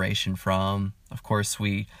inspiration from. Of course,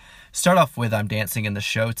 we start off with I'm Dancing in the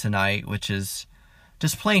Show Tonight, which is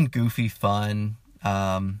just plain goofy fun.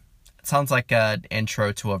 It sounds like an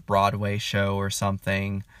intro to a Broadway show or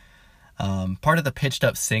something. Part of the pitched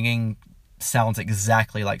up singing sounds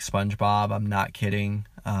exactly like SpongeBob, I'm not kidding.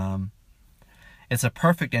 It's a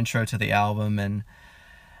perfect intro to the album, and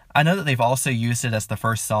I know that they've also used it as the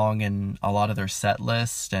first song in a lot of their set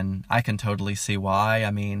list, and I can totally see why.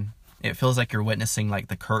 It feels like you're witnessing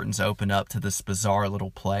the curtains open up to this bizarre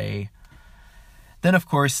little play. Then, of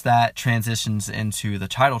course, that transitions into the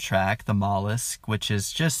title track, The Mollusk, which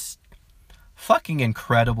is just fucking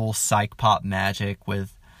incredible psych pop magic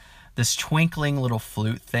with this twinkling little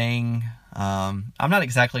flute thing. I'm not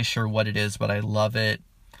exactly sure what it is, but I love it.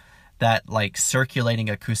 That circulating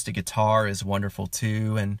acoustic guitar is wonderful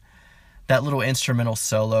too, and that little instrumental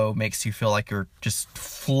solo makes you feel like you're just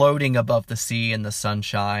floating above the sea in the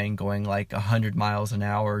sunshine, going 100 miles an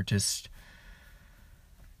hour. Just,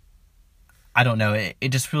 I don't know, it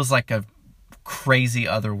just feels like a crazy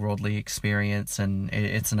otherworldly experience, and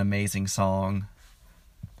it's an amazing song.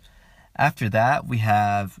 After that, we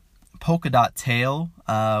have Polka Dot Tail,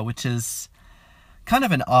 which is kind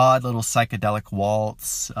of an odd little psychedelic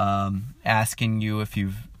waltz, asking you if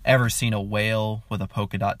you've ever seen a whale with a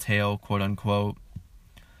polka dot tail, quote unquote.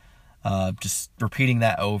 Just repeating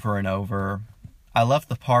that over and over. I love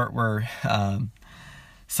the part where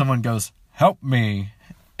someone goes, "Help me,"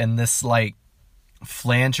 and this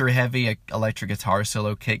flanger heavy electric guitar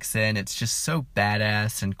solo kicks in. It's just so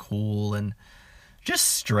badass and cool and just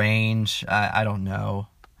strange. I don't know.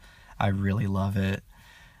 I really love it.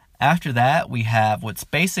 After that, we have what's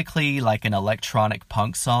basically an electronic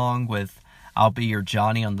punk song with I'll Be Your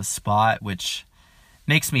Johnny on the Spot, which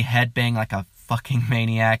makes me headbang like a fucking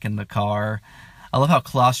maniac in the car. I love how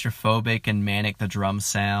claustrophobic and manic the drums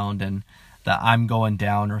sound, and the I'm going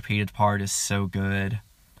down repeated part is so good.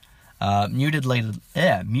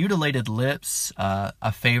 Mutilated Lips,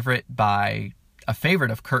 a favorite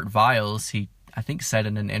of Kurt Weill's. He, I think, said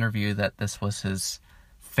in an interview that this was his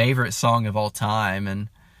favorite song of all time, and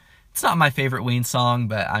it's not my favorite Ween song,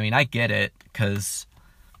 but I mean, I get it, because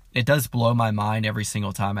it does blow my mind every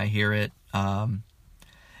single time I hear it.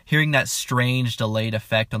 Hearing that strange delayed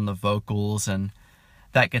effect on the vocals and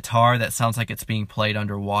that guitar that sounds like it's being played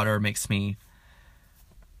underwater makes me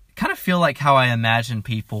kind of feel like how I imagine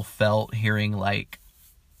people felt hearing like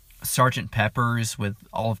Sgt. Pepper's with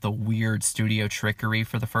all of the weird studio trickery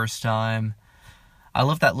for the first time. I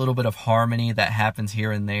love that little bit of harmony that happens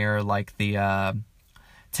here and there, like the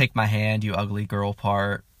Take My Hand, You Ugly Girl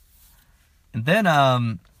part. And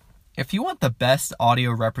then if you want the best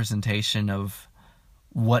audio representation of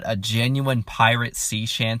what a genuine pirate sea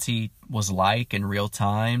shanty was like in real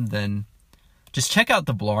time, then just check out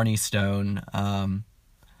the Blarney Stone.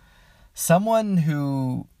 Someone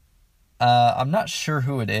who, I'm not sure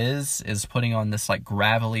who it is putting on this like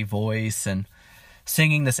gravelly voice and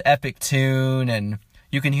singing this epic tune, and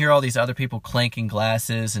you can hear all these other people clanking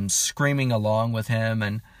glasses and screaming along with him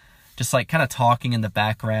and just like kind of talking in the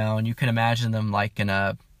background. You can imagine them like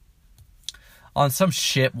on some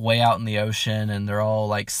ship way out in the ocean, and they're all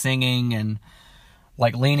like singing and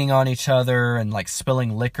like leaning on each other and like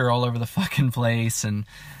spilling liquor all over the fucking place and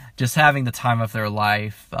just having the time of their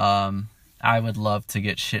life. I would love to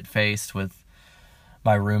get shit-faced with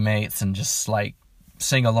my roommates and just like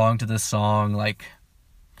sing along to this song like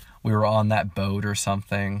we were on that boat or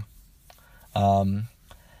something.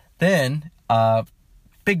 Then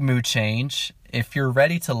big mood change. If you're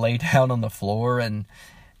ready to lay down on the floor and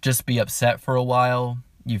just be upset for a while,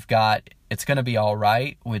 you've got It's Gonna Be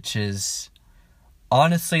Alright, which is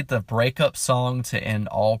honestly the breakup song to end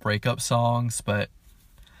all breakup songs, but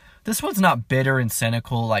this one's not bitter and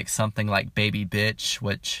cynical like something like Baby Bitch,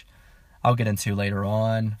 which I'll get into later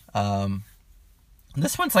on.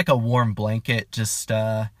 This one's like a warm blanket, just,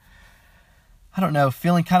 I don't know,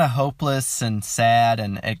 feeling kind of hopeless and sad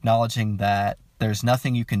and acknowledging that there's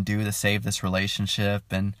nothing you can do to save this relationship,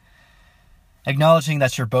 and acknowledging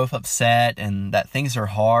that you're both upset and that things are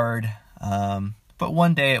hard, but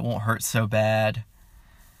one day it won't hurt so bad.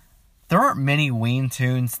 There aren't many Ween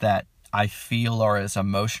tunes that I feel are as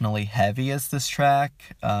emotionally heavy as this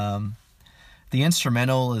track. The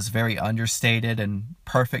instrumental is very understated and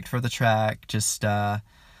perfect for the track. Just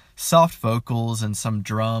soft vocals and some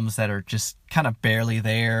drums that are just kind of barely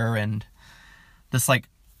there, and this like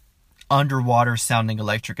underwater sounding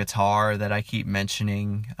electric guitar that I keep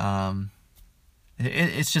mentioning.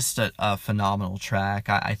 It's just a phenomenal track.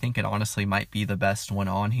 I think it honestly might be the best one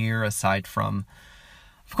on here, aside from,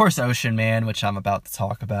 of course, Ocean Man, which I'm about to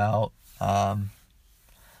talk about.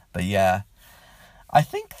 But yeah, I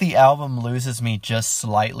think the album loses me just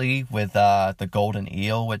slightly with the Golden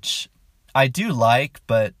Eel, which I do like,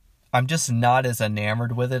 but I'm just not as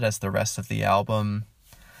enamored with it as the rest of the album.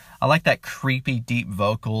 I like that creepy deep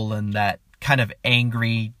vocal and that kind of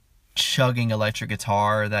angry chugging electric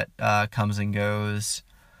guitar that comes and goes.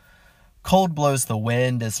 Cold Blows the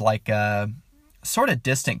Wind is like a sort of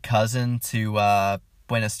distant cousin to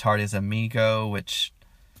Buenas Tardes Amigo, which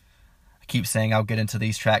I keep saying I'll get into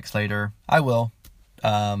these tracks later. I will.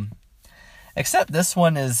 Except this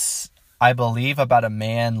one is, I believe, about a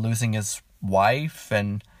man losing his wife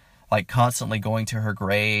and like constantly going to her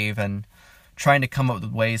grave and trying to come up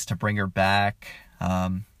with ways to bring her back.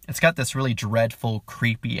 It's got this really dreadful,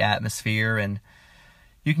 creepy atmosphere, and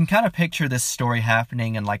you can kind of picture this story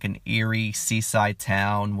happening in like an eerie seaside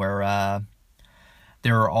town where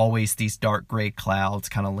there are always these dark gray clouds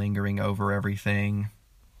kind of lingering over everything.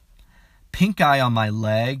 Pink Eye on My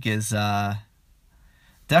Leg is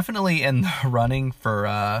definitely in the running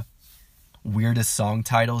for weirdest song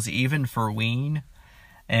titles, even for Ween.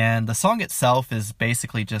 And the song itself is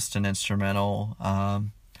basically just an instrumental.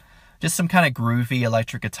 Just some kind of groovy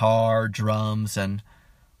electric guitar, drums, and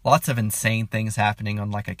lots of insane things happening on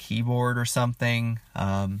like a keyboard or something.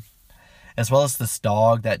 As well as this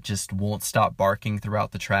dog that just won't stop barking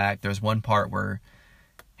throughout the track. There's one part where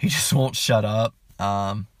he just won't shut up.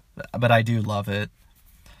 But I do love it.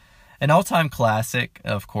 An all-time classic,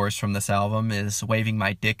 of course, from this album is Waving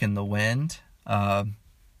My Dick in the Wind. I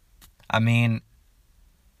mean,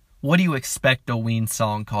 what do you expect a Ween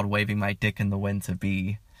song called Waving My Dick in the Wind to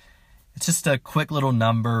be? It's just a quick little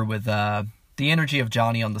number with the energy of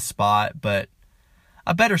Johnny on the Spot, but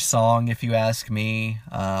a better song if you ask me.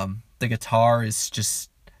 The guitar is just,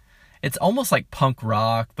 it's almost like punk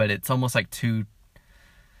rock, but it's almost like too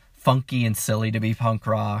funky and silly to be punk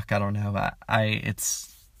rock. I don't know.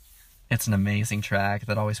 It's an amazing track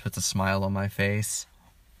that always puts a smile on my face.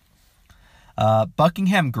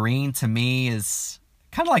 Buckingham Green to me is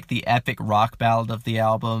kind of like the epic rock ballad of the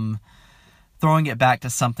album, throwing it back to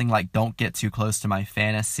something like Don't Get Too Close to My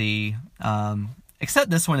Fantasy.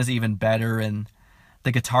 Except this one is even better, and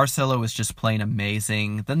the guitar solo is just plain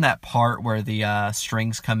amazing. Then that part where the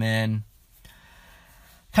strings come in,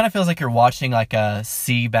 kind of feels like you're watching like a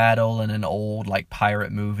sea battle in an old like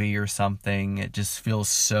pirate movie or something. It just feels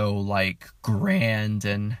so like grand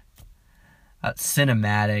and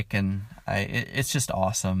cinematic, and it's just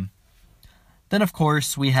awesome. Then of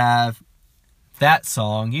course we have that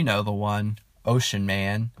song, you know, the one, Ocean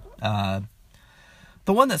Man.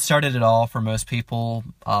 The one that started it all for most people.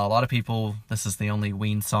 A lot of people, this is the only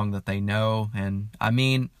Ween song that they know. And I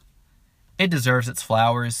mean, it deserves its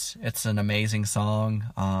flowers. It's an amazing song.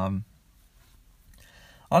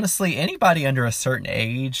 Honestly, anybody under a certain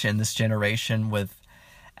age in this generation with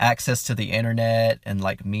access to the internet and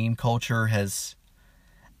like meme culture has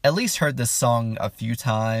at least heard this song a few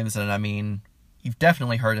times. And I mean, you've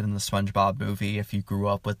definitely heard it in the SpongeBob movie if you grew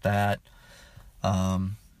up with that.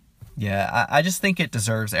 Yeah, I just think it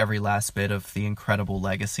deserves every last bit of the incredible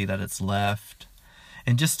legacy that it's left.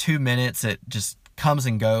 In just 2 minutes, it just comes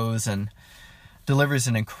and goes and delivers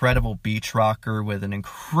an incredible beach rocker with an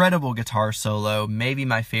incredible guitar solo, maybe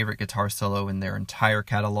my favorite guitar solo in their entire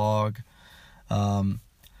catalog. Some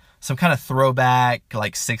kind of throwback,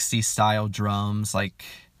 like 60s style drums, like,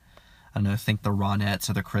 I don't know, think the Ronettes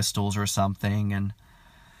or the Crystals or something, and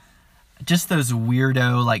just those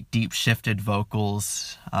weirdo, like, deep shifted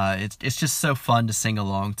vocals. It's just so fun to sing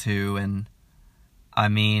along to, and I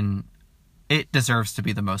mean, it deserves to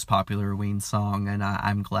be the most popular Ween song, and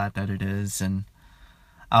I'm glad that it is, and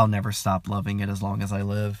I'll never stop loving it as long as I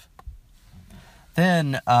live.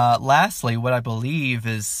 Then, lastly, what I believe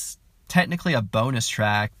is technically a bonus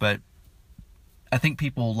track, but I think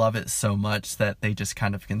people love it so much that they just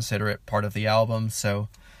kind of consider it part of the album, so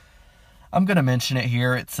I'm going to mention it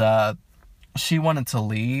here. It's She Wanted to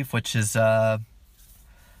Leave, which is a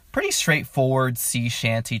pretty straightforward sea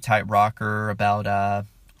shanty type rocker about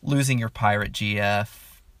losing your pirate GF.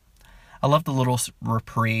 I love the little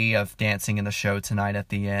reprieve of Dancing in the Show Tonight at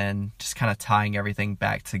the end, just kind of tying everything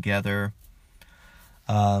back together.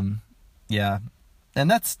 Yeah,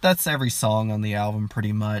 and that's every song on the album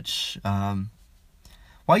pretty much.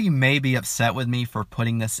 While you may be upset with me for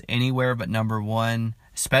putting this anywhere but number 1,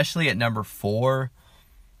 especially at number 4,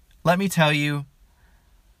 let me tell you,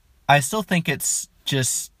 I still think it's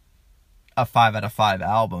just a 5 out of 5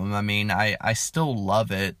 album. I mean, I still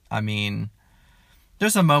love it. I mean,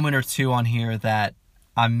 there's a moment or two on here that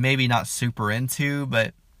I'm maybe not super into,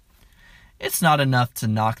 but it's not enough to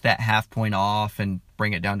knock that half point off and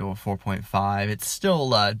bring it down to a 4.5. It's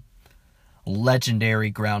still a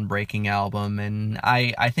legendary, groundbreaking album, and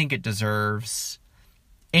I think it deserves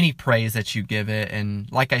any praise that you give it.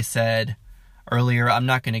 And like I said earlier, I'm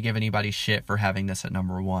not going to give anybody shit for having this at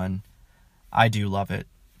number 1. I do love it,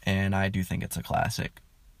 and I do think it's a classic.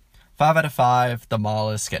 5 out of 5, The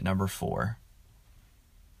Mollusk at number 4.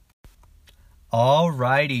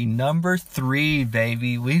 Alrighty, number 3,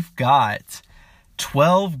 baby. We've got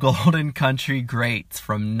 12 Golden Country Greats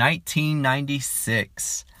from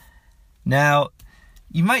 1996. Now,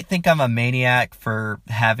 you might think I'm a maniac for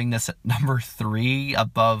having this at number 3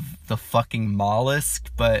 above the fucking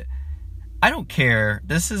Mollusk, but I don't care.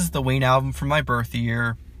 This is the Ween album from my birth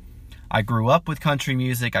year. I grew up with country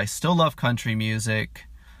music. I still love country music.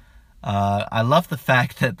 I love the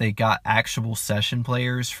fact that they got actual session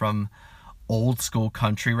players from old school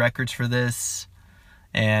country records for this.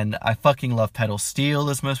 And I fucking love pedal steel,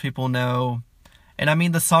 as most people know. And I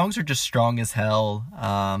mean, the songs are just strong as hell.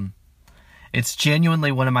 It's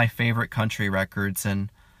genuinely one of my favorite country records,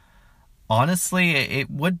 and honestly,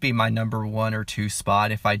 it would be my number 1 or 2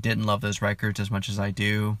 spot if I didn't love those records as much as I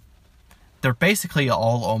do. They're basically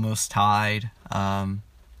all almost tied. And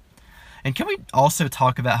can we also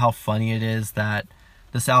talk about how funny it is that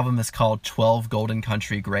this album is called 12 Golden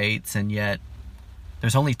Country Greats, and yet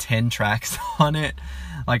there's only 10 tracks on it?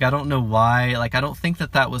 Like, I don't know why. Like, I don't think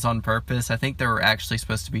that was on purpose. I think there were actually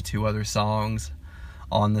supposed to be 2 other songs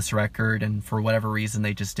on this record, and for whatever reason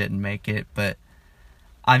they just didn't make it. But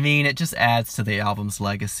I mean, it just adds to the album's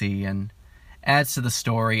legacy and adds to the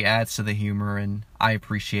story, adds to the humor, and I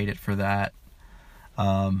appreciate it for that.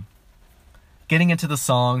 Getting into the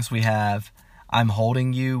songs, we have I'm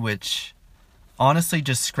Holding You, which honestly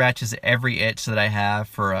just scratches every itch that I have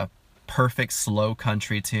for a perfect slow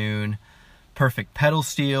country tune Perfect pedal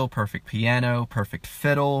steel, perfect piano, perfect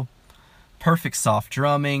fiddle, perfect soft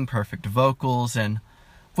drumming, perfect vocals, and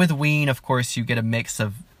with Ween, of course, you get a mix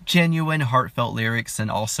of genuine, heartfelt lyrics and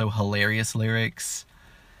also hilarious lyrics.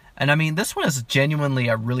 And I mean, this one is genuinely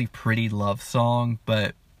a really pretty love song,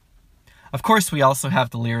 but of course we also have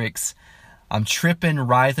the lyrics, I'm trippin',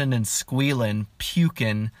 writhing, and squealing,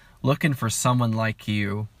 puking, looking for someone like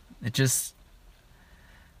you. It just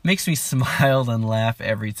makes me smile and laugh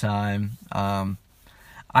every time.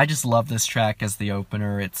 I just love this track as the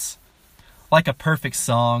opener. It's like a perfect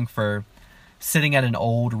song for sitting at an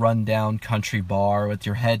old rundown country bar with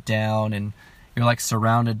your head down and you're like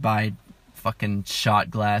surrounded by fucking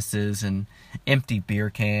shot glasses and empty beer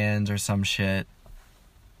cans or some shit.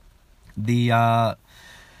 The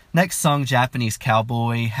next song, Japanese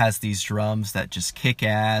Cowboy, has these drums that just kick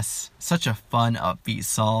ass. Such a fun, upbeat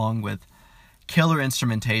song with killer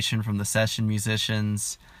instrumentation from the session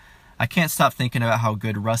musicians. I can't stop thinking about how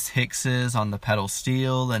good Russ Hicks is on the pedal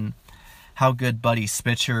steel and how good Buddy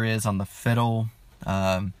Spitzer is on the fiddle.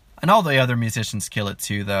 And all the other musicians kill it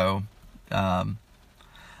too, though. Of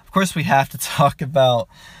course, we have to talk about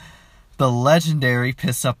the legendary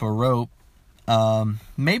Piss Up a Rope.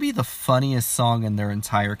 Maybe the funniest song in their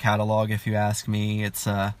entire catalog, if you ask me. It's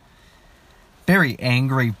a very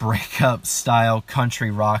angry breakup style country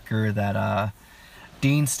rocker that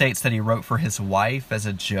Dean states that he wrote for his wife as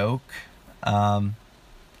a joke.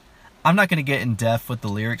 I'm not going to get in depth with the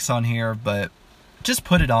lyrics on here, but just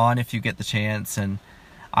put it on if you get the chance, and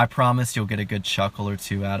I promise you'll get a good chuckle or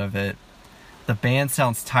two out of it. The band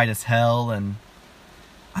sounds tight as hell, and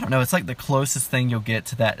I don't know, it's like the closest thing you'll get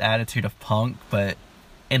to that attitude of punk, but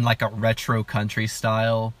in like a retro country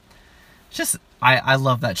style. Just, I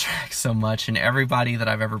love that track so much, and everybody that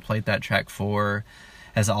I've ever played that track for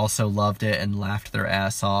has also loved it and laughed their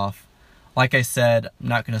ass off. Like I said, I'm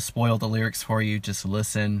not going to spoil the lyrics for you, just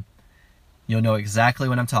listen. You'll know exactly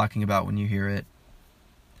what I'm talking about when you hear it.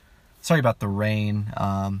 Sorry about the rain.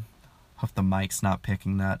 Hope the mic's not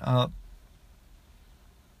picking that up.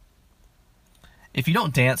 If you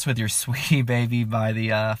don't dance with your sweetie baby by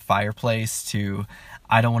the fireplace to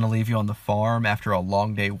I Don't Want to Leave You on the Farm after a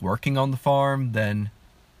long day working on the farm, then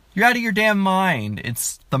you're out of your damn mind.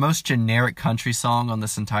 It's the most generic country song on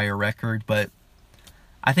this entire record, but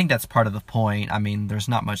I think that's part of the point. I mean, there's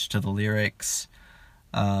not much to the lyrics.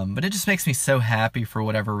 But it just makes me so happy for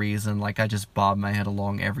whatever reason. Like, I just bob my head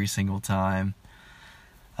along every single time.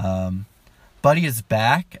 Buddy is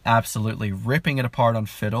back, absolutely ripping it apart on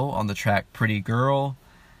fiddle on the track Pretty Girl.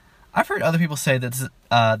 I've heard other people say that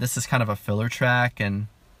this is kind of a filler track, and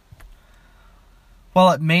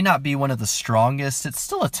while it may not be one of the strongest, it's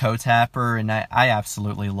still a toe tapper, and I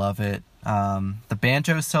absolutely love it. The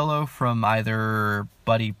banjo solo from either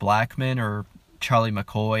Buddy Blackman or Charlie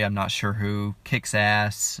McCoy, I'm not sure who, kicks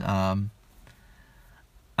ass. I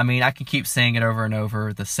mean, I can keep saying it over and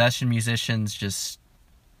over. The session musicians just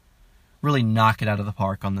really knock it out of the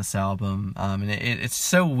park on this album. And it's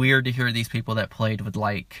so weird to hear these people that played with,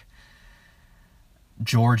 like,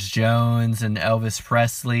 George Jones and Elvis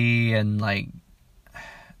Presley and, like,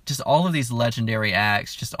 just all of these legendary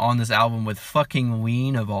acts just on this album with fucking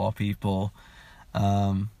Ween, of all people.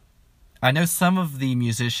 I know some of the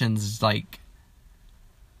musicians, like,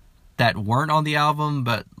 that weren't on the album,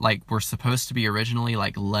 but, like, were supposed to be originally,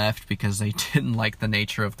 like, left because they didn't like the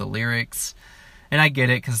nature of the lyrics. And I get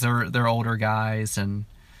it, because they're older guys, and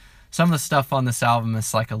some of the stuff on this album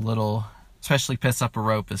is, like, a little, especially Piss Up a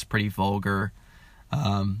Rope, is pretty vulgar.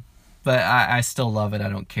 But I still love it. I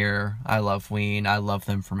don't care. I love Ween. I love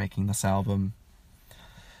them for making this album.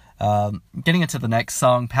 Getting into the next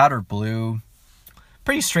song, Powder Blue.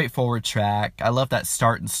 Pretty straightforward track. I love that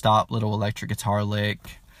start and stop little electric guitar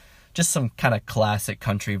lick. Just some kind of classic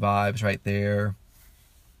country vibes right there.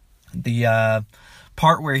 The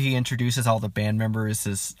part where he introduces all the band members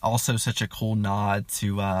is also such a cool nod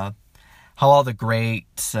to how all the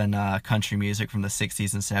greats and country music from the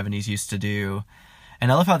 60s and 70s used to do.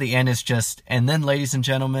 And I love how the end is just, and then, ladies and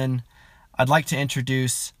gentlemen, I'd like to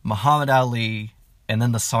introduce Muhammad Ali, and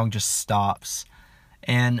then the song just stops.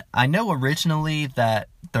 And I know originally that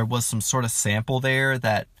there was some sort of sample there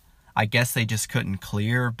that I guess they just couldn't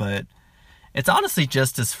clear, but it's honestly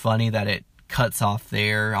just as funny that it cuts off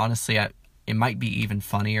there. Honestly, it might be even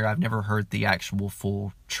funnier. I've never heard the actual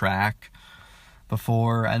full track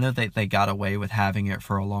before. I know they got away with having it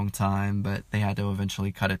for a long time, but they had to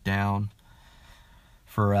eventually cut it down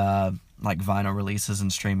for like vinyl releases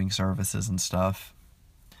and streaming services and stuff.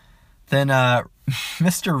 Then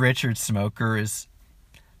Mr. Richard Smoker is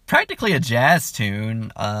practically a jazz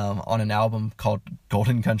tune on an album called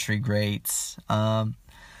Golden Country Greats.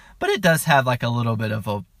 but it does have like a little bit of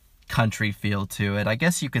a country feel to it. I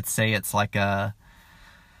guess you could say it's like a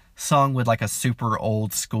song with like a super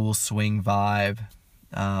old school swing vibe,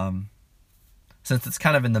 since it's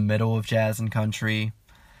kind of in the middle of jazz and country.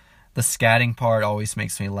 The scatting part always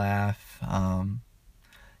makes me laugh.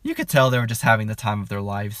 You could tell they were just having the time of their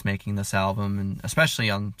lives making this album, and especially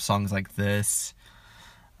on songs like this.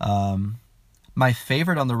 My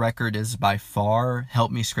favorite on the record is by far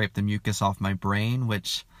Help Me Scrape the Mucus Off My Brain,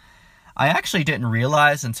 which I actually didn't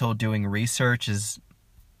realize until doing research is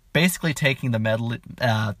basically taking the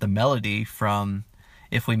melody from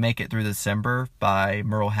If We Make It Through December by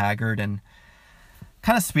Merle Haggard and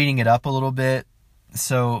kind of speeding it up a little bit.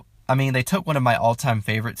 So, I mean, they took one of my all-time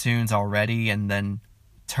favorite tunes already and then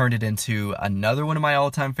turned it into another one of my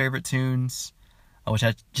all-time favorite tunes, which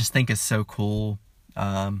I just think is so cool.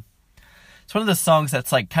 It's one of the songs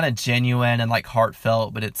that's like kind of genuine and like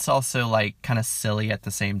heartfelt, but it's also like kind of silly at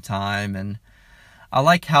the same time. And I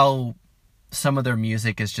like how some of their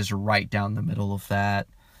music is just right down the middle of that.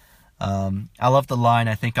 I love the line,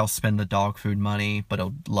 I think I'll spend the dog food money, but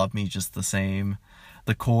it'll love me just the same.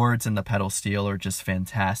 The chords and the pedal steel are just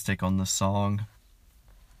fantastic on the song.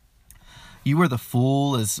 You Were the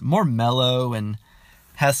Fool is more mellow and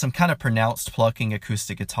has some kind of pronounced plucking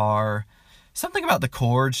acoustic guitar. Something about the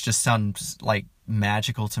chords just sounds like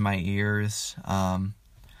magical to my ears.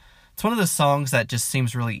 It's one of those songs that just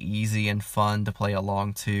seems really easy and fun to play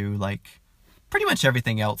along to, like pretty much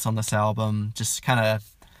everything else on this album. Just kind of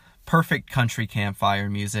perfect country campfire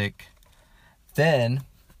music. Then,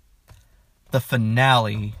 the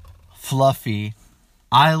finale, Fluffy.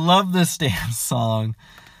 I love this damn song.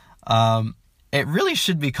 It really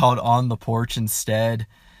should be called On the Porch instead.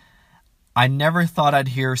 I never thought I'd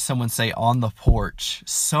hear someone say on the porch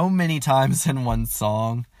so many times in one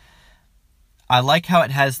song. I like how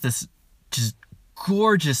it has this just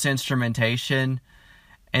gorgeous instrumentation,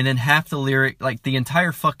 and then half the lyric, like the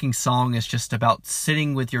entire fucking song is just about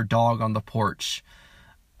sitting with your dog on the porch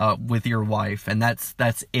with your wife, and that's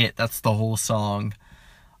it. That's the whole song.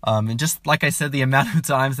 And just like I said, the amount of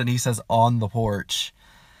times that he says on the porch.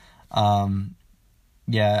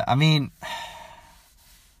 Yeah, I mean,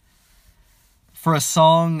 for a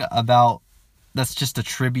song about, that's just a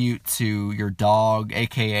tribute to your dog,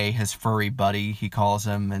 aka his furry buddy, he calls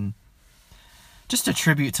him, and just a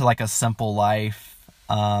tribute to like a simple life.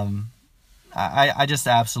 I just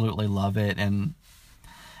absolutely love it, and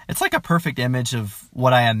it's like a perfect image of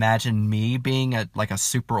what I imagine me being like a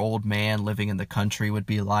super old man living in the country would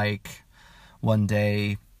be like one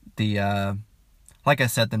day. Like I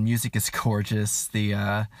said, the music is gorgeous.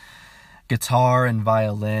 The guitar and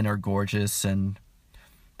violin are gorgeous, and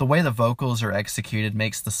the way the vocals are executed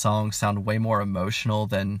makes the song sound way more emotional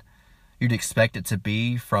than you'd expect it to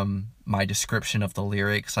be from my description of the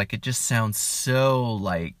lyrics. Like, it just sounds so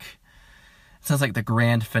like, it sounds like the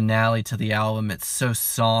grand finale to the album. It's so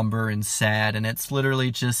somber and sad, and it's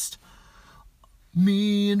literally just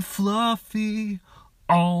me and Fluffy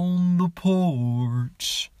on the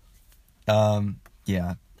porch.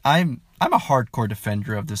 Yeah, I'm a hardcore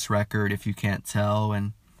defender of this record, if you can't tell,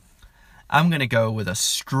 and I'm gonna go with a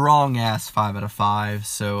strong ass 5 out of 5.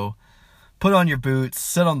 So put on your boots,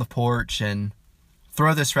 sit on the porch, and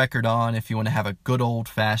throw this record on if you want to have a good old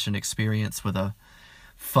fashioned experience with a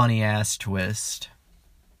funny ass twist.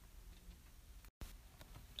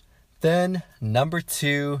 Then number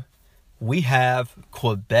 2, we have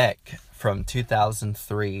Quebec from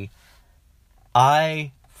 2003.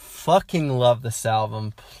 I fucking love this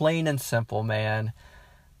album, plain and simple, man.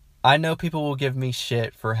 I know people will give me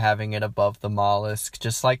shit for having it above the Mollusk,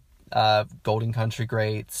 just like Golden Country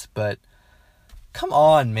Greats, but come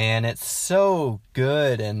on, man, it's so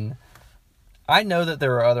good. And I know that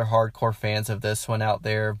there are other hardcore fans of this one out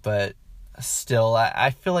there, but still,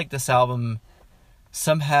 I feel like this album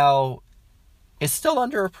somehow is still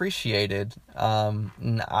underappreciated.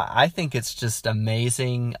 I think it's just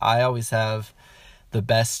amazing. I always have the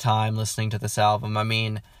best time listening to this album. I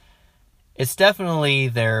mean, it's definitely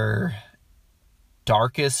their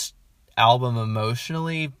darkest album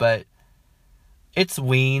emotionally, but it's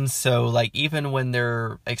Ween, so like even when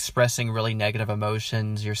they're expressing really negative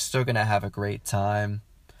emotions, you're still gonna have a great time.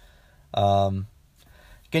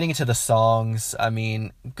 Getting into the songs, I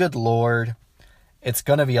mean, good lord, It's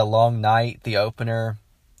Gonna Be a Long Night, the opener,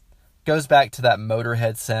 goes back to that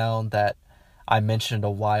Motorhead sound that I mentioned a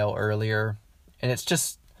while earlier. And it's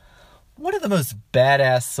just one of the most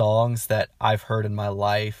badass songs that I've heard in my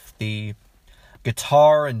life. The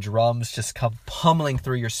guitar and drums just come pummeling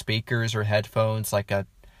through your speakers or headphones like a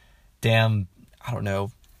damn, I don't know,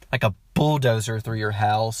 like a bulldozer through your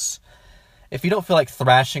house. if you don't feel like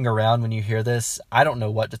thrashing around when you hear this, I don't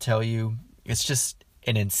know what to tell you. It's just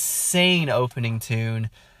an insane opening tune.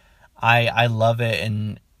 I love it,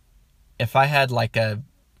 and if I had my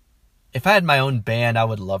own band, I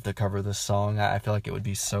would love to cover this song. I feel like it would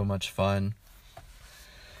be so much fun.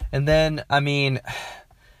 And then, I mean,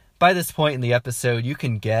 by this point in the episode, you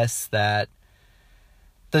can guess that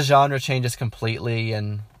the genre changes completely,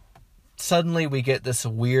 and suddenly we get this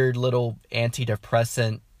weird little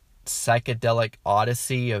antidepressant psychedelic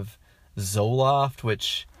odyssey of Zoloft,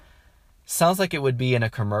 which sounds like it would be in a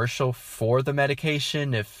commercial for the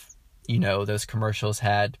medication if, those commercials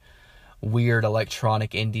had weird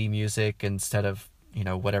electronic indie music instead of,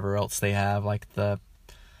 whatever else they have, like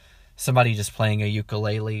somebody just playing a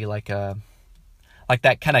ukulele, like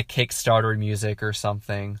that kind of Kickstarter music or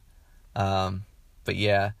something. But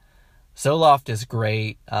yeah, Zoloft is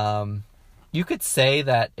great. You could say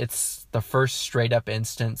that it's the first straight up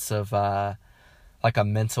instance of like a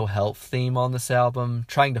mental health theme on this album,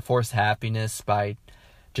 trying to force happiness by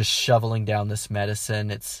just shoveling down this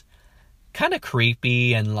medicine. It's kind of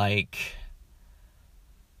creepy and I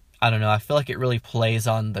don't know, I feel like it really plays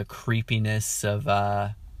on the creepiness of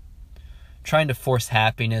trying to force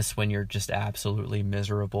happiness when you're just absolutely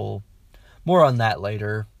miserable. More on that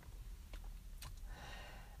later.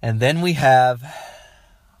 And then we have,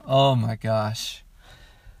 oh my gosh,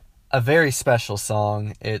 a very special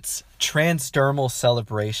song. It's Transdermal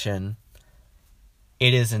Celebration.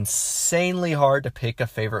 It is insanely hard to pick a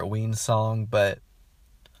favorite Ween song, but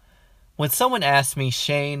when someone asks me,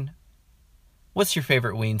 Shane, what's your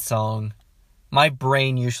favorite Ween song? My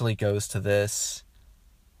brain usually goes to this.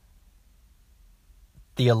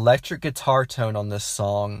 The electric guitar tone on this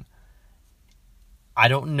song, I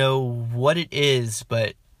don't know what it is,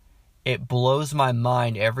 but it blows my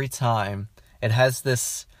mind every time. It has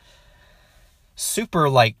this super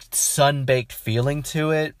sun-baked feeling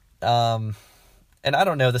to it. And I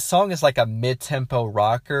don't know, the song is like a mid-tempo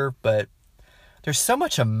rocker, but there's so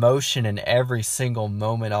much emotion in every single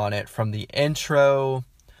moment on it, from the intro,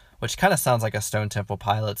 which kind of sounds like a Stone Temple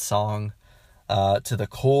Pilots song, to the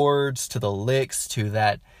chords, to the licks, to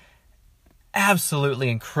that absolutely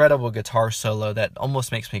incredible guitar solo that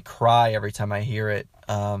almost makes me cry every time I hear it.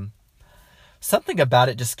 Something about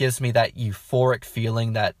it just gives me that euphoric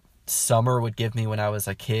feeling that summer would give me when I was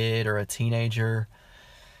a kid or a teenager.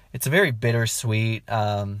 It's very bittersweet.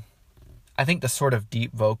 I think the sort of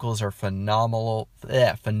deep vocals are phenomenal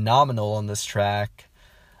on this track.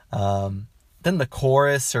 Then the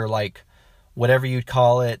chorus, or whatever you'd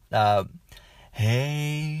call it,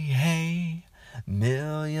 hey, hey,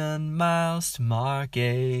 million miles to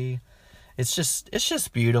Margay. It's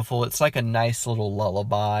just beautiful. It's like a nice little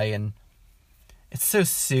lullaby, and it's so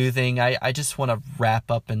soothing. I just want to wrap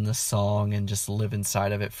up in the song and just live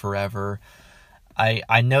inside of it forever.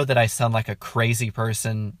 I know that I sound like a crazy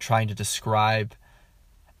person trying to describe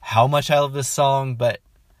how much I love this song, but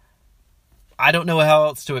I don't know how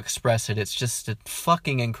else to express it. It's just a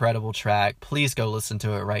fucking incredible track. Please go listen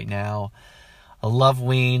to it right now. I love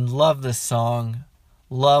Ween. Love this song.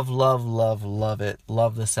 Love, love, love, love it.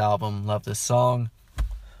 Love this album. Love this song.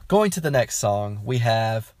 Going to the next song, we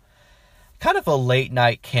have kind of a late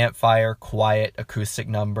night campfire, quiet acoustic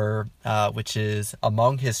number, which is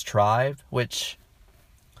Among His Tribe, which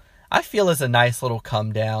I feel is a nice little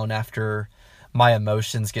come down after my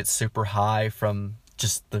emotions get super high from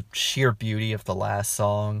just the sheer beauty of the last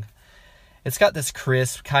song. It's got this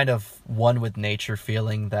crisp, kind of one with nature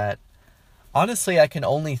feeling that honestly I can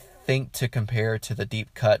only think to compare to the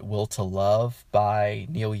deep cut Will to Love by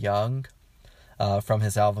Neil Young from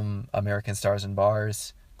his album American Stars and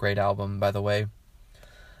Bars. Great album, by the way.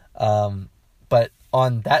 But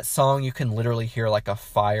on that song you can literally hear like a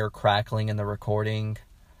fire crackling in the recording.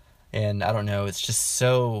 And I don't know, it's just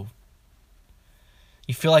so,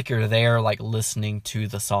 you feel like you're there, listening to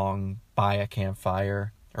the song by a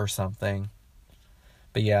campfire or something.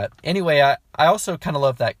 But yeah, anyway, I also kind of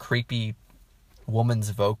love that creepy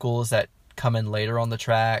woman's vocals that come in later on the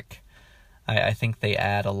track. I think they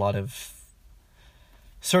add a lot of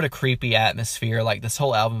sort of creepy atmosphere. This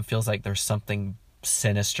whole album feels like there's something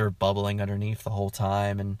sinister bubbling underneath the whole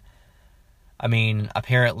time. And I mean,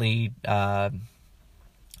 apparently,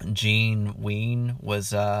 Gene Ween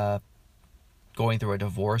was going through a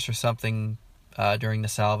divorce or something during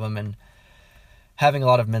this album and having a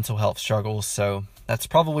lot of mental health struggles, so that's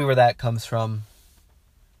probably where that comes from.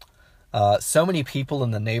 So Many People in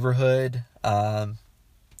the Neighborhood, I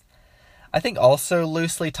think also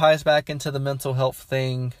loosely ties back into the mental health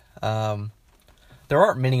thing. There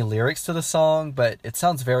aren't many lyrics to the song, but it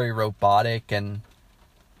sounds very robotic and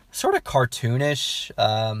sort of cartoonish.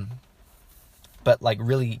 but like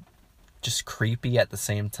really just creepy at the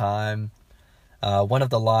same time. One of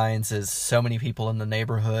the lines is, so many people in the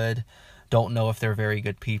neighborhood don't know if they're very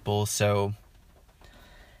good people. So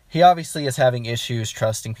he obviously is having issues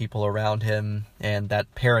trusting people around him, and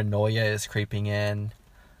that paranoia is creeping in.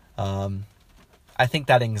 I think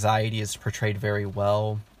that anxiety is portrayed very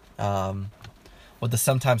well with the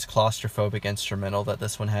sometimes claustrophobic instrumental that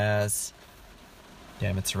this one has.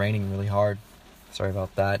 Damn, it's raining really hard. Sorry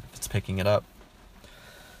about that, if it's picking it up.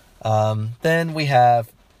 Then we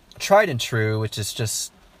have Tried and True, which is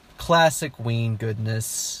just classic Ween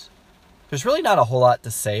goodness. There's really not a whole lot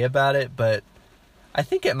to say about it, but I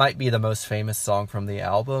think it might be the most famous song from the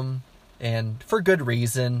album, and for good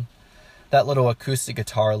reason. That little acoustic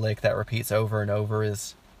guitar lick that repeats over and over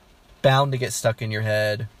is bound to get stuck in your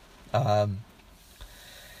head.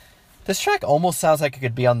 This track almost sounds like it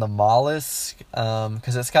could be on the Mollusk,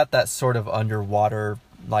 because it's got that sort of underwater,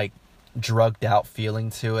 like, drugged out feeling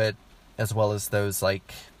to it, as well as those,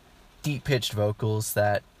 like, deep-pitched vocals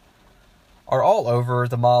that are all over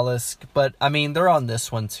the Mollusk, but, I mean, they're on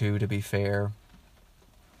this one too, to be fair.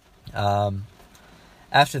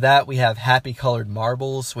 After that, we have Happy Colored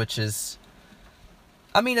Marbles, which is,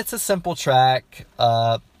 I mean, it's a simple track,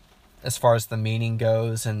 as far as the meaning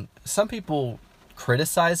goes, and some people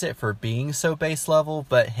criticize it for being so base level,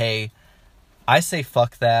 but hey, I say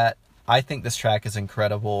fuck that. I think this track is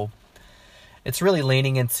incredible. It's really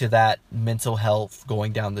leaning into that mental health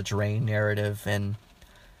going down the drain narrative, and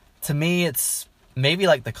to me, it's maybe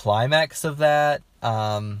like the climax of that.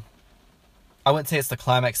 I wouldn't say it's the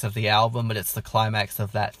climax of the album, but it's the climax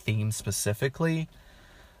of that theme specifically.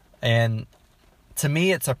 And to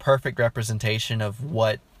me, it's a perfect representation of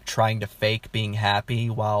what trying to fake being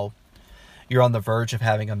happy while you're on the verge of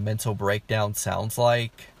having a mental breakdown sounds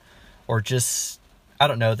like. Or just, I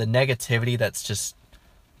don't know, the negativity that's just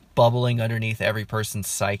bubbling underneath every person's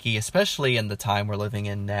psyche, especially in the time we're living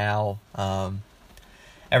in now.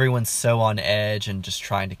 Everyone's so on edge and just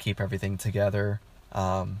trying to keep everything together.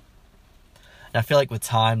 And I feel like with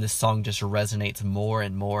time, this song just resonates more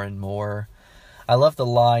and more and more. I love the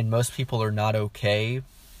line, most people are not okay,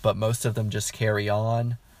 but most of them just carry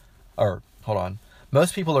on. Or, hold on.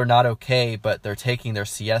 Most people are not okay, but they're taking their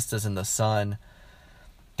siestas in the sun.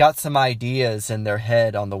 Got some ideas in their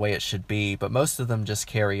head on the way it should be, but most of them just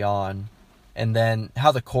carry on. And then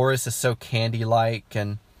how the chorus is so candy-like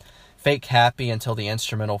and fake happy until the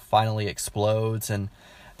instrumental finally explodes, and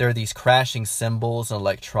there are these crashing cymbals and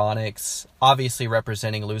electronics, obviously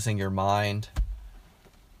representing losing your mind.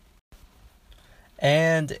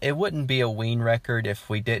 And it wouldn't be a Ween record if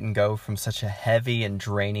we didn't go from such a heavy and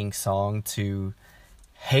draining song to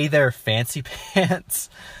Hey There Fancy Pants.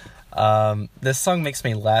 This song makes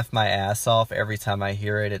me laugh my ass off every time I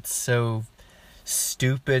hear it. It's so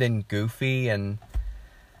stupid and goofy, and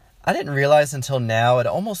I didn't realize until now it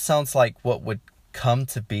almost sounds like what would come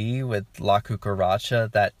to be with La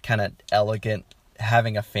Cucaracha, that kind of elegant,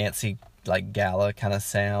 having a fancy, like, gala kind of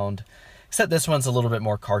sound. Except this one's a little bit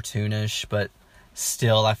more cartoonish, but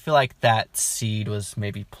still, I feel like that seed was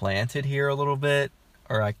maybe planted here a little bit,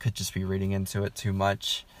 or I could just be reading into it too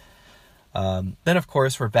much. Then, of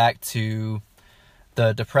course, we're back to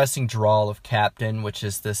the depressing drawl of Captain, which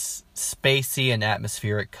is this spacey and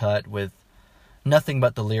atmospheric cut with nothing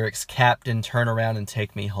but the lyrics, Captain, turn around and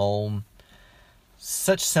take me home.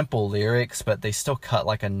 Such simple lyrics, but they still cut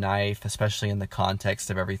like a knife, especially in the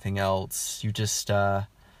context of everything else. You just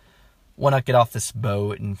want to get off this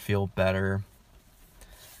boat and feel better.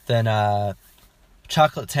 Then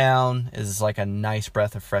Chocolate Town is like a nice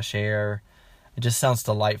breath of fresh air. It just sounds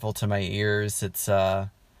delightful to my ears. It's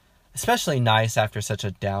especially nice after such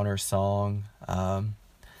a downer song.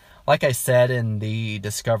 Like I said in the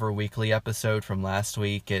Discover Weekly episode from last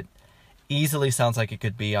week, it easily sounds like it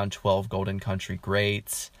could be on 12 Golden Country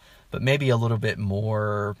Greats, but maybe a little bit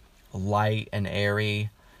more light and airy.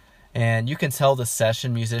 And you can tell the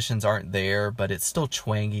session musicians aren't there, but it's still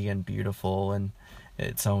twangy and beautiful in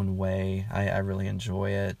its own way. I really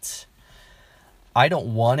enjoy it. I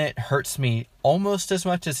Don't Want It hurts me almost as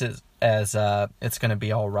much as It's Gonna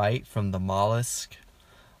Be Alright from the Mollusk.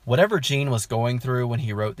 Whatever Gene was going through when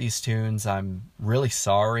he wrote these tunes, I'm really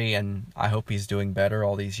sorry, and I hope he's doing better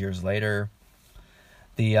all these years later.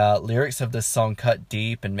 The lyrics of this song cut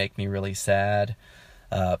deep and make me really sad.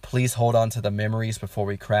 Please hold on to the memories before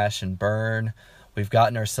we crash and burn. We've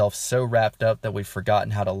gotten ourselves so wrapped up that we've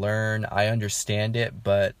forgotten how to learn. I understand it,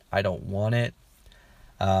 but I don't want it.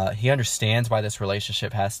 He understands why this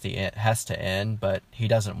relationship has to end, but he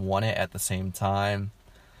doesn't want it at the same time.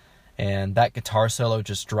 And that guitar solo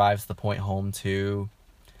just drives the point home too.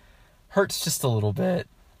 Hurts just a little bit.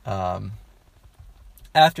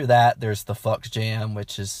 After that, there's the Fuck Jam,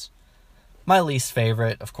 which is my least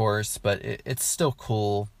favorite, of course, but it's still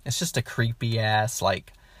cool. It's just a creepy ass,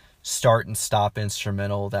 like, start and stop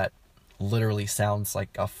instrumental that literally sounds like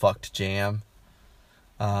a fucked jam.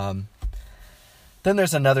 Then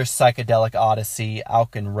there's another psychedelic odyssey,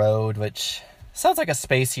 Alkin Road, which sounds like a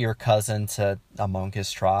spacier cousin to Among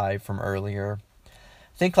His Tribe from earlier.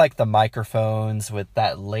 Think like the microphones with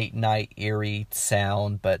that late night eerie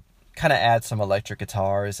sound, but kind of add some electric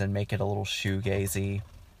guitars and make it a little shoegazy.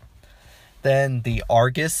 Then the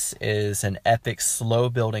Argus is an epic slow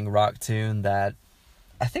building rock tune that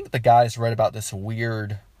I think the guys read about this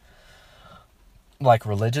weird like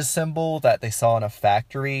religious symbol that they saw in a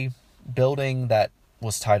factory building that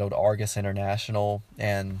was titled Argus International,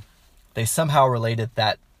 and they somehow related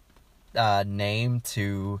that name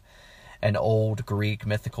to an old Greek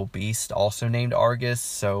mythical beast also named Argus.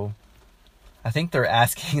 So I think they're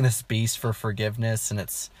asking this beast for forgiveness, and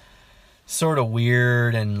it's sort of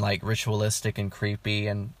weird and like ritualistic and creepy,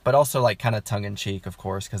 and but also like kind of tongue-in-cheek, of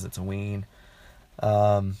course, because it's Ween.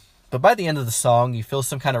 But by the end of the song, you feel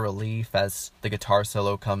some kind of relief as the guitar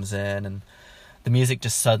solo comes in and the music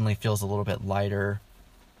just suddenly feels a little bit lighter.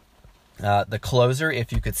 The closer,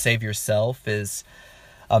 If You Could Save Yourself, is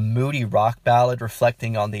a moody rock ballad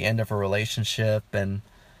reflecting on the end of a relationship and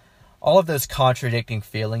all of those contradicting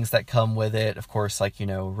feelings that come with it. Of course, like,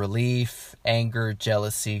 relief, anger,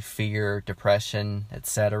 jealousy, fear, depression,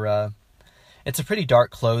 etc. It's a pretty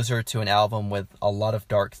dark closer to an album with a lot of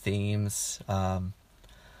dark themes.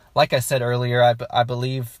 Like I said earlier, I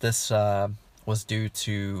believe this was due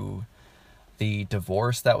to the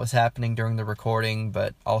divorce that was happening during the recording,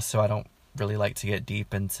 but also I don't really like to get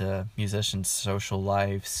deep into musicians' social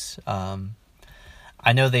lives.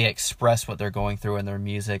 I know they express what they're going through in their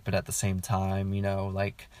music, but at the same time, I feel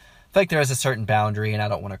like there is a certain boundary and I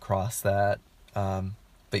don't want to cross that.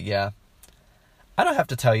 But yeah, I don't have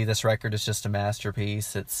to tell you this record is just a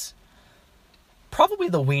masterpiece. It's probably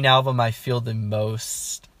the Ween album I feel the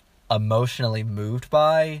most emotionally moved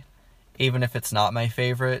by, even if it's not my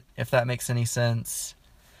favorite, if that makes any sense.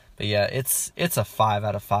 But yeah, it's a 5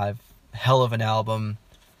 out of 5. Hell of an album.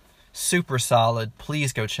 Super solid.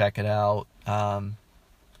 Please go check it out.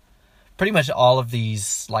 Pretty much all of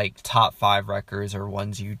these like top 5 records are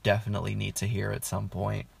ones you definitely need to hear at some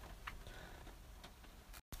point.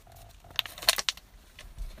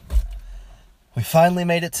 We finally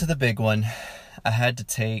made it to the big one. I had to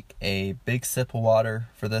take a big sip of water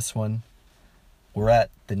for this one. We're at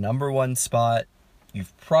the number 1 spot.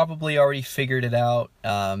 You've probably already figured it out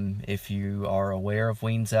if you are aware of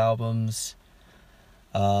Ween's albums.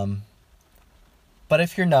 But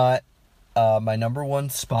if you're not, my number 1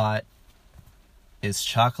 spot is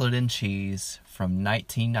Chocolate and Cheese from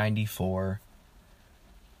 1994.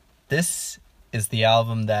 This is the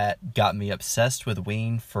album that got me obsessed with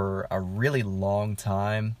Ween for a really long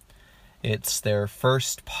time. It's their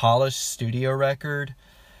first polished studio record,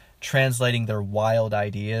 translating their wild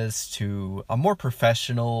ideas to a more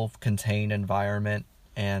professional, contained environment,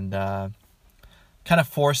 and kind of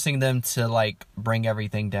forcing them to like bring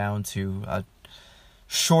everything down to a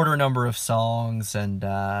shorter number of songs, and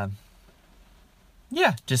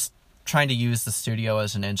just trying to use the studio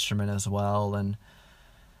as an instrument as well. And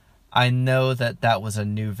I know that was a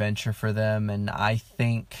new venture for them, and I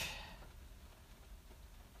think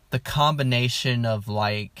the combination of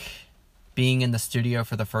like being in the studio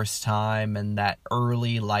for the first time and that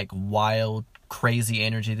early like wild crazy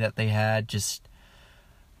energy that they had just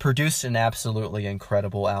produced an absolutely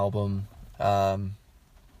incredible album. And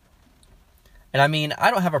I mean,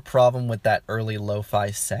 I don't have a problem with that early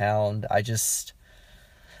lo-fi sound. I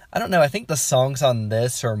don't know, I think the songs on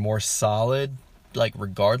this are more solid, like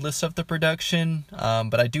regardless of the production.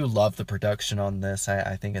 But I do love the production on this.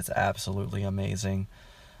 I think it's absolutely amazing.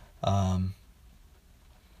 I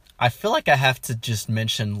feel like I have to just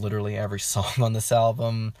mention literally every song on this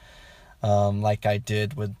album, like I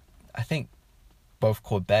did with, I think, both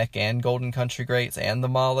Quebec and Golden Country Greats and The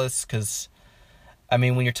Mollusks, because, I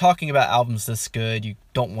mean, when you're talking about albums this good, you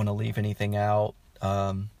don't want to leave anything out.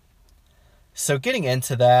 So getting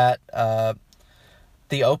into that,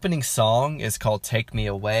 the opening song is called Take Me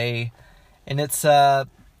Away, and it's a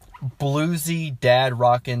bluesy,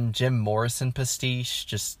 dad-rockin' Jim Morrison pastiche,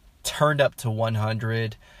 just turned up to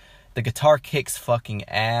 100. The guitar kicks fucking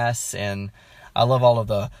ass, and I love all of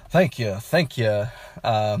the thank you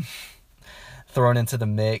thrown into the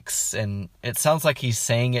mix, and it sounds like he's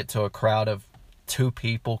saying it to a crowd of 2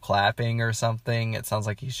 people clapping or something. It sounds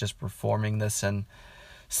like he's just performing this in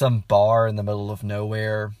some bar in the middle of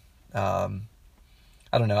nowhere.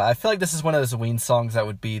 I don't know. I feel like this is one of those Ween songs that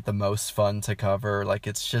would be the most fun to cover. Like,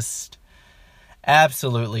 it's just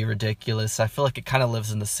absolutely ridiculous. I feel like it kind of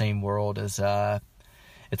lives in the same world as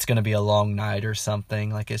It's Gonna Be a Long Night or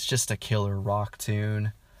something. Like, it's just a killer rock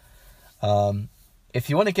tune. If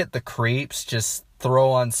you want to get the creeps, just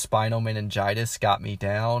throw on Spinal Meningitis, Got Me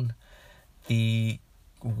Down. The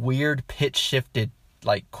weird pitch-shifted,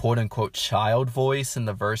 like, quote-unquote child voice in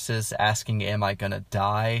the verses asking, am I gonna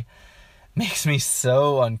die? Makes me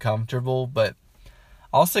so uncomfortable, but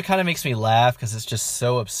also kind of makes me laugh because it's just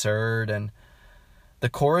so absurd, and the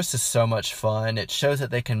chorus is so much fun. It shows that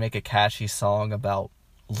they can make a catchy song about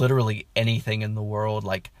literally anything in the world.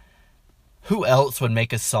 Like, who else would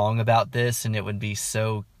make a song about this and it would be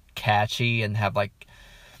so catchy and have, like,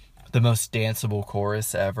 the most danceable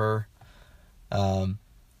chorus ever?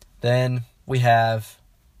 Then we have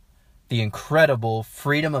the incredible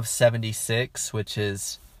Freedom of 76, which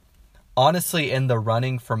is honestly in the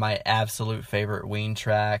running for my absolute favorite Ween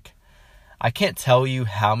track. I can't tell you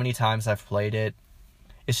how many times I've played it.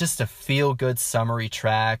 It's just a feel-good summery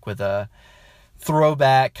track with a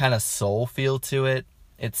throwback kind of soul feel to it.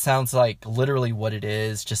 It sounds like literally what it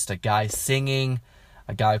is, just a guy singing,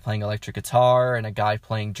 a guy playing electric guitar, and a guy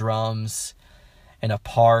playing drums in a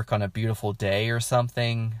park on a beautiful day or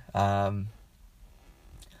something.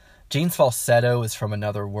 Gene's falsetto is from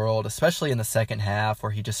another world, especially in the second half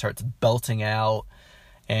where he just starts belting out.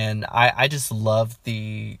 And I just love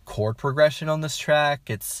the chord progression on this track.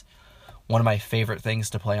 It's one of my favorite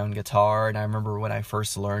things to play on guitar. And I remember when I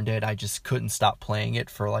first learned it, I just couldn't stop playing it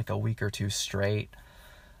for like a week or two straight.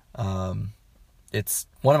 It's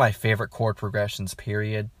one of my favorite chord progressions,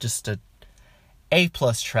 period. Just a A+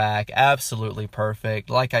 track, absolutely perfect.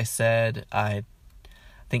 Like I said, I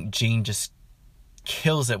think Gene just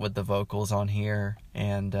kills it with the vocals on here,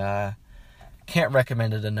 and can't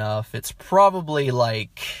recommend it enough. It's probably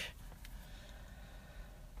like,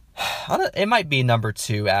 it might be number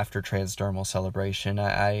 2 after Transdermal Celebration.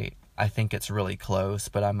 I think it's really close,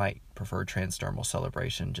 but I might prefer Transdermal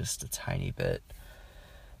Celebration just a tiny bit.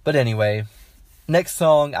 But anyway, next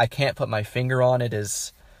song, I can't put my finger on it,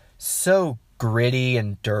 is so gritty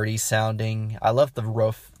and dirty sounding. I love the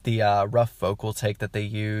rough vocal take that they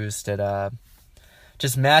used. It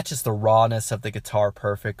just matches the rawness of the guitar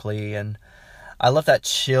perfectly, and I love that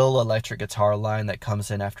chill electric guitar line that comes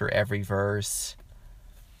in after every verse.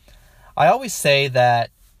 I always say that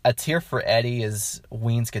A Tear for Eddie is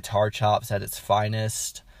Ween's guitar chops at its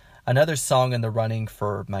finest. Another song in the running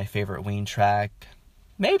for my favorite Ween track.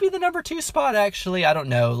 Maybe the number 2 spot, actually. I don't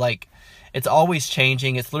know. Like, it's always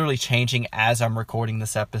changing. It's literally changing as I'm recording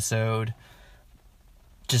this episode.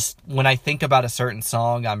 Just when I think about a certain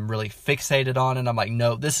song, I'm really fixated on it. I'm like,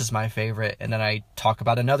 no, this is my favorite. And then I talk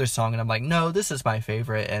about another song and I'm like, no, this is my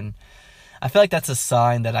favorite. And I feel like that's a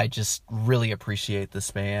sign that I just really appreciate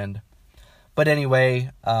this band. But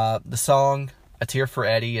anyway, the song A Tear for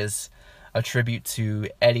Eddie is a tribute to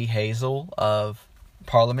Eddie Hazel of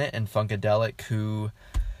Parliament and Funkadelic, who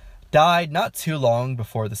died not too long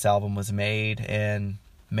before this album was made. And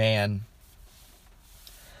man,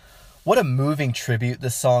 what a moving tribute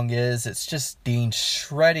this song is. It's just Dean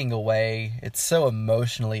shredding away. It's so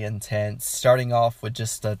emotionally intense, starting off with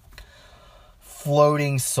just a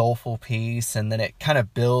floating soulful piece, and then it kind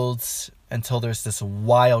of builds until there's this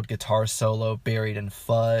wild guitar solo buried in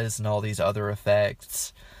fuzz and all these other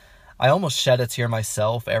effects. I almost shed a tear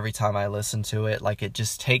myself every time I listen to it. Like, it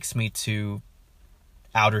just takes me to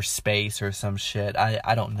outer space or some shit.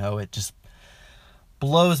 I don't know. It just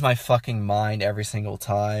blows my fucking mind every single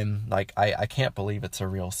time. Like, I can't believe it's a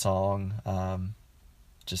real song.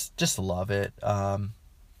 Just love it. And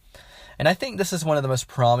I think this is one of the most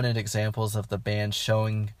prominent examples of the band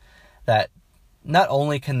showing that not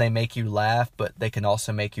only can they make you laugh, but they can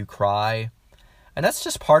also make you cry. And that's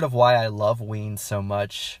just part of why I love Ween so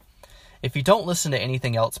much. If you don't listen to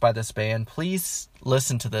anything else by this band, please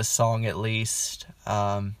listen to this song at least.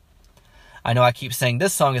 I know I keep saying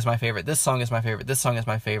this song is my favorite, this song is my favorite, this song is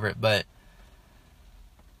my favorite, but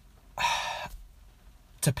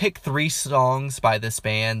to pick 3 songs by this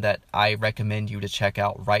band that I recommend you to check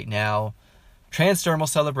out right now: Transdermal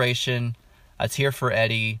Celebration, A Tear for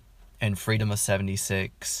Eddie, and Freedom of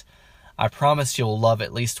 76. I promise you'll love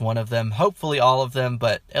at least one of them. Hopefully all of them,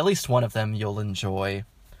 but at least one of them you'll enjoy.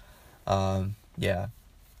 Yeah.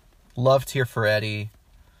 Love Tear for Eddie.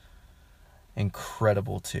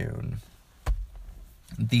 Incredible tune.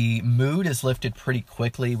 The mood is lifted pretty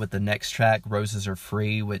quickly with the next track, Roses Are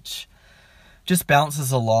Free, which just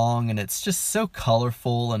bounces along, and it's just so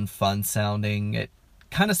colorful and fun sounding. It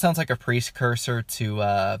kind of sounds like a precursor to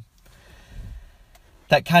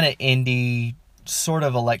that kind of indie sort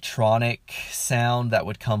of electronic sound that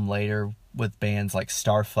would come later with bands like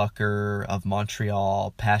Starfucker of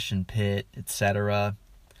Montreal, Passion Pit, etc.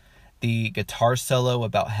 The guitar solo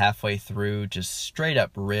about halfway through just straight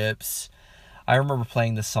up rips. I remember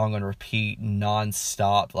playing this song on repeat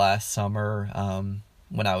non-stop last summer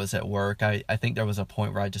when I was at work. I think there was a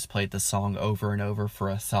point where I just played the song over and over for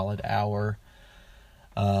a solid hour.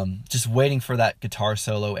 Just waiting for that guitar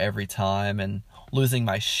solo every time and losing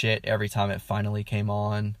my shit every time it finally came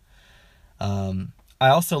on. I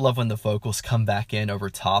also love when the vocals come back in over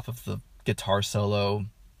top of the guitar solo.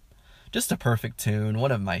 Just a perfect tune.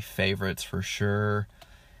 One of my favorites for sure.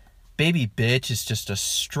 Baby Bitch is just a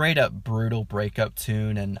straight up brutal breakup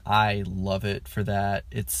tune, and I love it for that.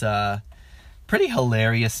 It's pretty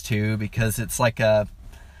hilarious too, because it's like a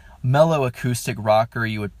mellow acoustic rocker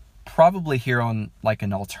you would probably hear on like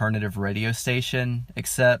an alternative radio station,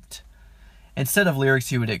 except instead of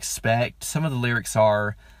lyrics you would expect, some of the lyrics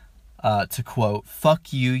are to quote,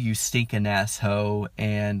 "Fuck you, you stinking ass hoe,"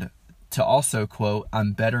 and to also quote,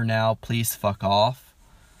 "I'm better now, please fuck off."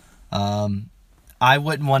 I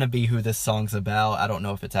wouldn't want to be who this song's about. I don't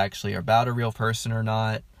know if it's actually about a real person or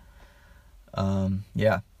not.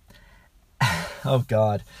 Yeah. Oh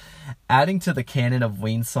God. Adding to the canon of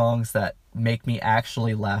Ween songs that make me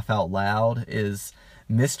actually laugh out loud is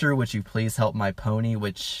Mr. Would You Please Help My Pony,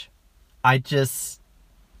 which I just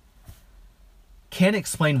can't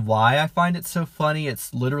explain why I find it so funny.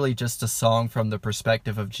 It's literally just a song from the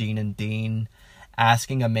perspective of Gene and Dean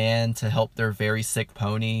asking a man to help their very sick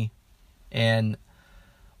pony. And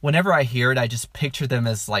whenever I hear it, I just picture them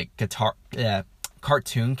as like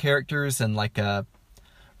cartoon characters in like a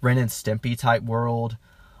Ren and Stimpy type world.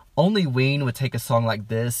 Only Ween would take a song like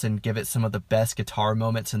this and give it some of the best guitar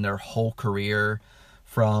moments in their whole career,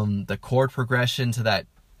 from the chord progression to that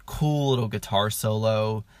cool little guitar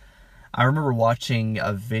solo. I remember watching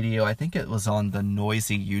a video, I think it was on the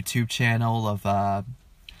Noisy YouTube channel, of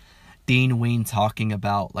Dean Ween talking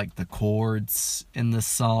about like the chords in this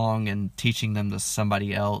song and teaching them to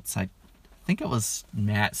somebody else. I think it was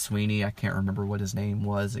Matt Sweeney. I can't remember what his name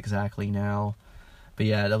was exactly now. But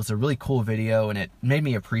yeah, that was a really cool video, and it made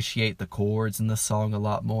me appreciate the chords in this song a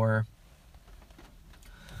lot more.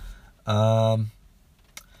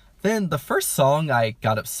 Then the first song I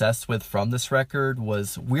got obsessed with from this record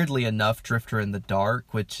was, weirdly enough, Drifter in the Dark,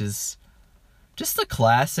 which is just a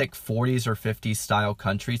classic 40s or 50s style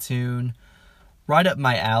country tune. Right up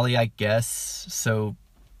my alley, I guess, so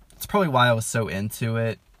it's probably why I was so into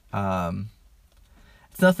it.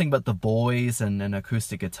 It's nothing but the boys and an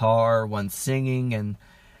acoustic guitar, one singing and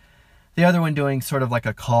the other one doing sort of like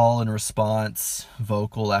a call and response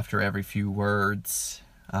vocal after every few words.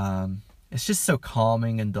 It's just so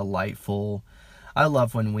calming and delightful. I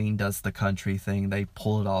love when Ween does the country thing. They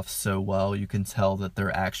pull it off so well. You can tell that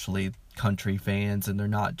they're actually country fans and they're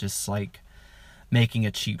not just like making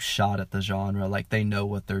a cheap shot at the genre. Like, they know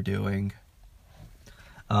what they're doing.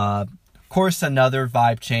 Of course, another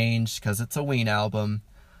vibe change because it's a Ween album.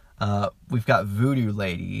 We've got Voodoo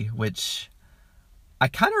Lady, which I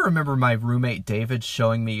kind of remember my roommate David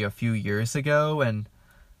showing me a few years ago, and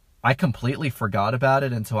I completely forgot about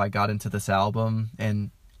it until I got into this album.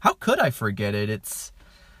 And how could I forget it? It's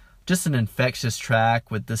just an infectious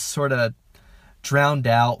track with this sort of drowned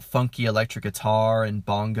out funky electric guitar and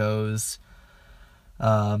bongos.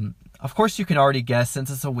 Of course, you can already guess,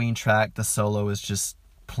 since it's a Ween track, the solo is just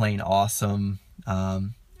plain awesome.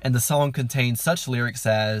 And the song contains such lyrics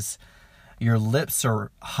as, "Your lips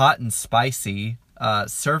are hot and spicy,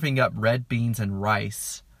 serving up red beans and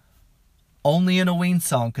rice." Only in a Ween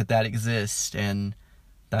song could that exist, and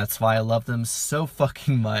that's why I love them so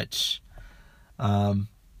fucking much.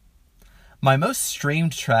 My most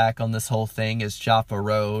streamed track on this whole thing is Joppa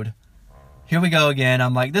Road. Here we go again.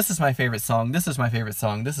 I'm like, this is my favorite song, this is my favorite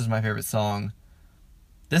song, this is my favorite song.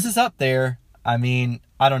 This is up there. I mean,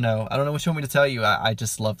 I don't know what you want me to tell you. I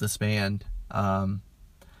just love this band. And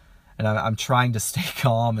I'm trying to stay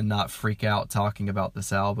calm and not freak out talking about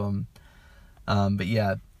this album. But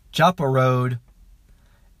yeah, Joppa Road,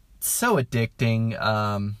 so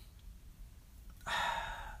addicting.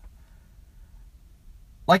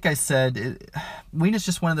 Like I said, Ween is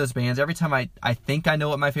just one of those bands. Every time I think I know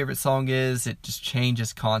what my favorite song is, it just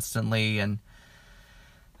changes constantly, and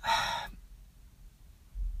I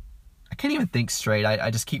can't even think straight.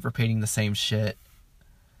 I just keep repeating the same shit.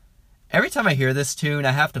 Every time I hear this tune,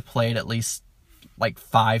 I have to play it at least like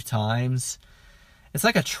 5 times. It's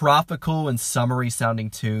like a tropical and summery sounding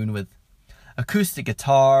tune with acoustic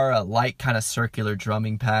guitar, a light kind of circular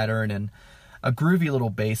drumming pattern, and a groovy little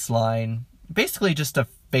bass line. Basically just a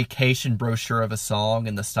vacation brochure of a song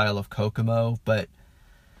in the style of Kokomo, but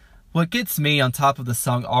what gets me on top of the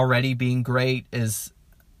song already being great is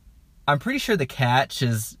I'm pretty sure the catch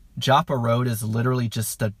is Joppa Road is literally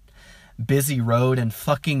just a busy road in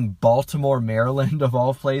fucking Baltimore, Maryland, of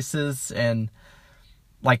all places, and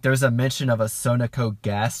like there's a mention of a Sonoco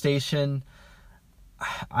gas station.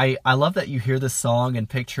 I love that you hear this song and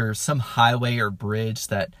picture some highway or bridge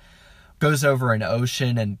that goes over an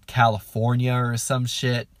ocean in California or some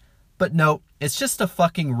shit. But no, it's just a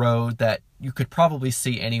fucking road that you could probably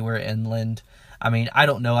see anywhere inland. I mean, I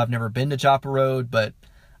don't know, I've never been to Joppa Road, but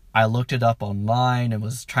I looked it up online and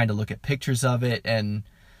was trying to look at pictures of it and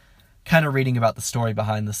kind of reading about the story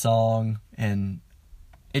behind the song, and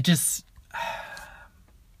it just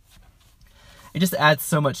adds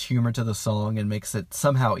so much humor to the song and makes it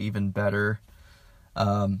somehow even better.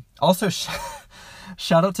 Also,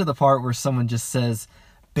 shout out to the part where someone just says,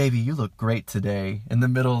 "Baby, you look great today," in the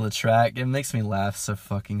middle of the track. It makes me laugh so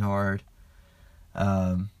fucking hard.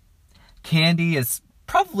 Candy is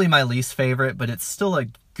probably my least favorite, but it's still a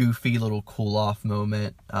goofy little cool-off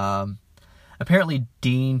moment. Apparently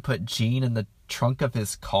Dean put Gene in the trunk of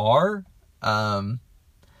his car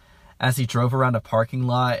as he drove around a parking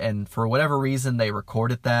lot, and for whatever reason they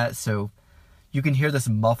recorded that, so you can hear this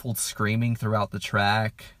muffled screaming throughout the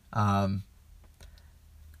track. Like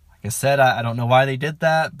I said, I don't know why they did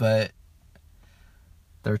that, but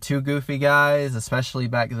they're two goofy guys, especially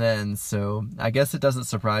back then, so I guess it doesn't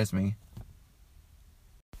surprise me.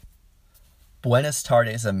 Buenas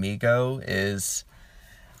Tardes Amigo is,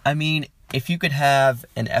 I mean, if you could have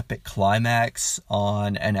an epic climax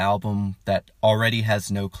on an album that already has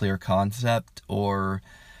no clear concept or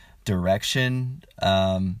direction,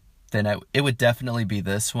 then it would definitely be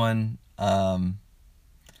this one. And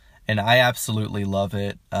I absolutely love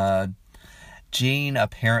it. Gene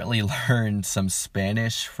apparently learned some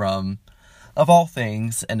Spanish from, of all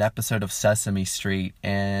things, an episode of Sesame Street.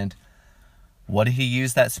 And what did he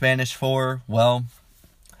use that Spanish for? Well,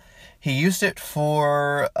 he used it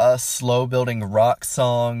for a slow-building rock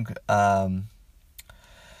song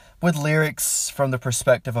with lyrics from the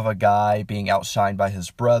perspective of a guy being outshined by his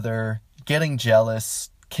brother, getting jealous,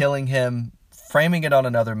 killing him, framing it on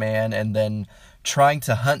another man, and then trying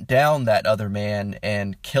to hunt down that other man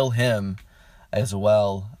and kill him as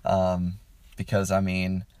well. Because, I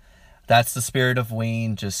mean, that's the spirit of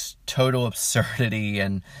Ween, just total absurdity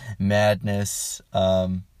and madness.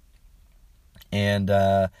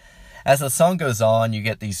 As the song goes on, you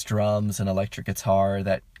get these drums and electric guitar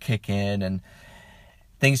that kick in, and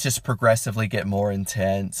things just progressively get more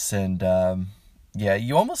intense. And yeah,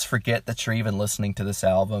 you almost forget that you're even listening to this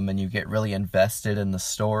album, and you get really invested in the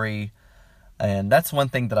story. And that's one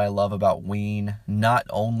thing that I love about Ween. Not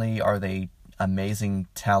only are they amazing,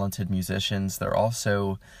 talented musicians, they're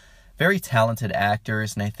also very talented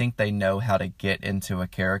actors, and I think they know how to get into a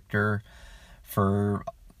character for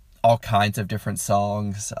all kinds of different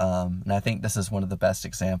songs, and I think this is one of the best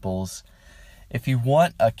examples. If you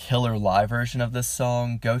want a killer live version of this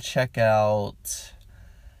song, go check out,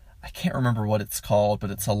 I can't remember what it's called,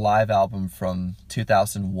 but it's a live album from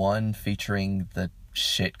 2001 featuring the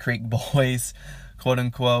Shit Creek Boys, quote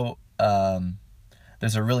unquote.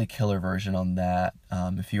 There's a really killer version on that,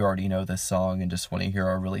 if you already know this song and just want to hear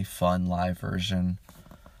a really fun live version.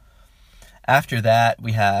 After that,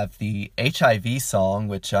 we have the HIV song,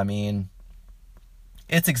 which, I mean,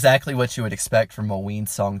 it's exactly what you would expect from a Ween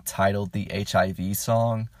song titled the HIV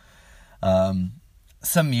song.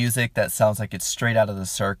 Some music that sounds like it's straight out of the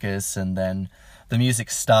circus, and then the music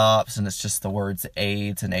stops and it's just the words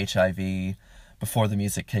AIDS and HIV before the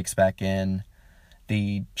music kicks back in.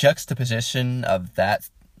 The juxtaposition of that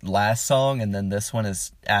last song and then this one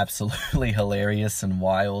is absolutely hilarious and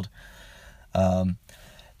wild.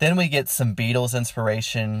 Then we get some Beatles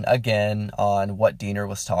inspiration, again, on what Diener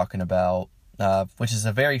was talking about, which is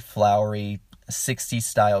a very flowery 60s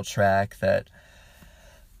style track that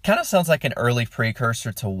kind of sounds like an early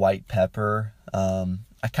precursor to White Pepper.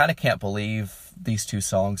 I kind of can't believe these two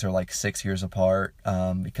songs are like 6 years apart,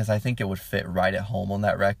 because I think it would fit right at home on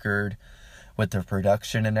that record with the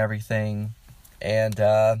production and everything. And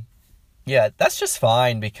yeah, that's just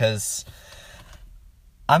fine because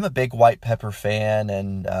I'm a big White Pepper fan,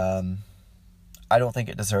 and I don't think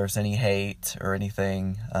it deserves any hate or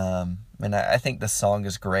anything. And I think this song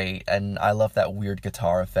is great, and I love that weird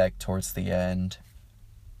guitar effect towards the end.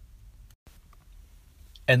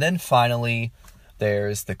 And then finally,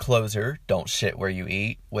 there's the closer, Don't Shit Where You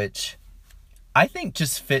Eat, which I think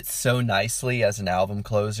just fits so nicely as an album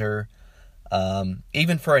closer.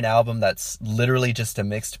 Even for an album that's literally just a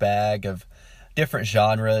mixed bag of different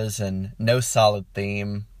genres and no solid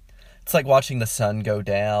theme. It's like watching the sun go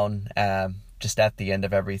down just at the end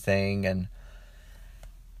of everything. And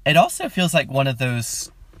it also feels like one of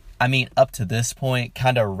those, I mean, up to this point,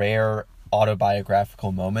 kind of rare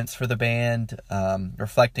autobiographical moments for the band,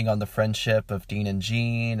 reflecting on the friendship of Dean and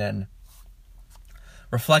Gene, and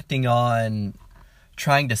reflecting on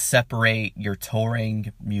trying to separate your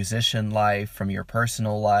touring musician life from your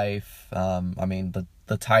personal life. I mean,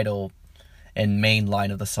 the title and main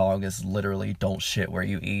line of the song is literally "Don't shit where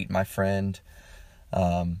you eat, my friend."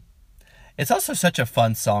 It's also such a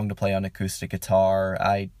fun song to play on acoustic guitar.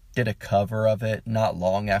 I did a cover of it not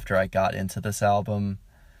long after I got into this album.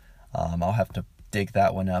 I'll have to dig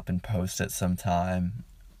that one up and post it sometime.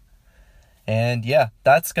 And yeah,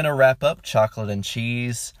 that's going to wrap up Chocolate and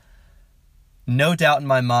Cheese. No doubt in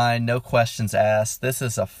my mind, no questions asked. This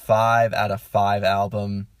is a 5 out of 5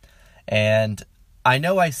 album. And I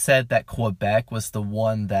know I said that Quebec was the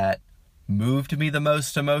one that moved me the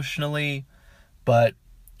most emotionally, but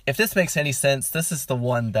if this makes any sense, this is the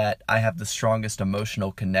one that I have the strongest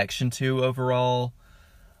emotional connection to overall.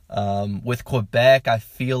 With Quebec, I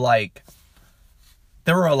feel like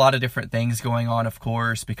there were a lot of different things going on, of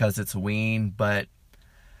course, because it's Ween, but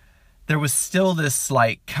there was still this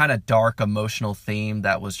like kind of dark emotional theme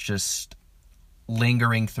that was just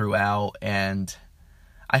lingering throughout, and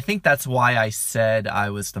I think that's why I said I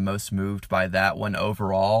was the most moved by that one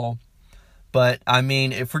overall. But I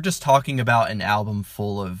mean, if we're just talking about an album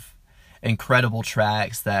full of incredible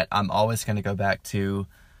tracks that I'm always going to go back to,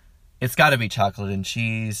 it's got to be Chocolate and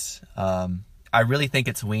Cheese. I really think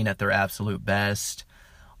it's Ween at their absolute best.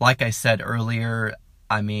 Like I said earlier,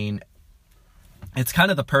 I mean, it's kind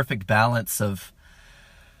of the perfect balance of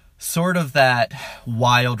sort of that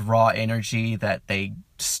wild, raw energy that they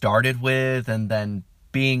started with, and then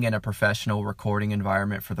being in a professional recording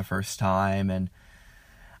environment for the first time. And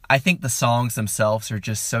I think the songs themselves are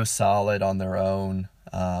just so solid on their own.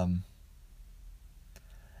 And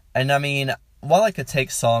I mean, while I could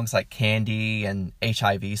take songs like Candy and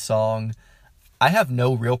HIV Song, I have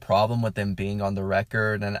no real problem with them being on the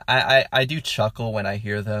record. And I do chuckle when I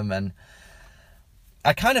hear them. And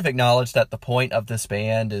I kind of acknowledge that the point of this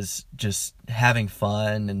band is just having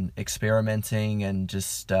fun and experimenting and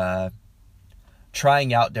just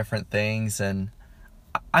trying out different things. And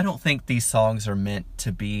I don't think these songs are meant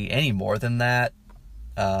to be any more than that.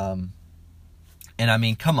 And I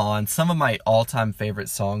mean, come on, some of my all-time favorite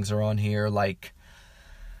songs are on here. Like,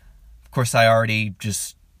 of course, I already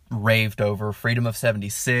just raved over Freedom of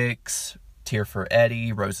 76, Tear for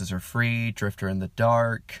Eddie, Roses Are Free, Drifter in the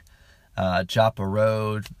Dark, Joppa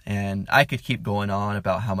Road, and I could keep going on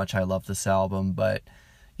about how much I love this album, but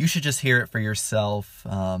you should just hear it for yourself.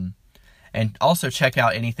 And also check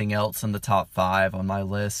out anything else in the top 5 on my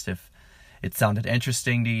list if it sounded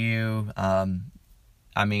interesting to you.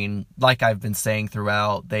 I mean, like I've been saying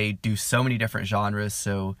throughout, they do so many different genres,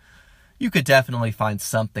 so you could definitely find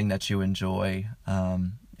something that you enjoy.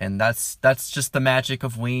 And that's just the magic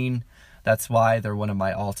of Ween. That's why they're one of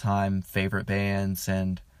my all-time favorite bands.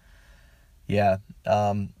 And yeah,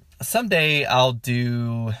 someday I'll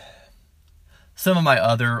do some of my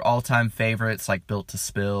other all-time favorites like Built to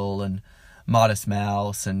Spill and Modest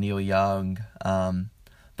Mouse and Neil Young.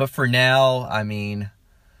 But for now, I mean,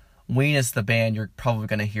 Ween is the band you're probably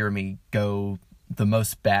going to hear me go the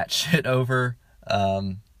most batshit over.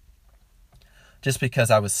 Just because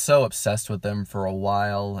I was so obsessed with them for a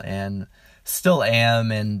while and still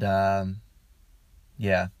am. And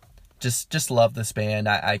yeah, just love this band.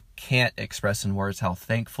 I can't express in words how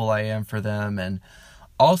thankful I am for them, and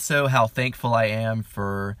also how thankful I am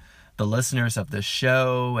for the listeners of this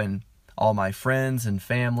show and all my friends and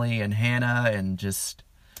family and Hannah, and just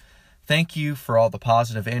thank you for all the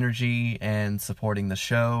positive energy and supporting the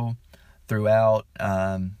show throughout.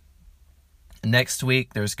 Next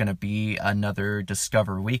week, there's going to be another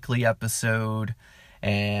Discover Weekly episode.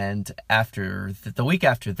 And after the week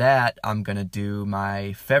after that, I'm going to do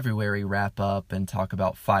my February wrap up and talk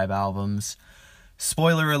about 5 albums.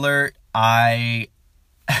 Spoiler alert, I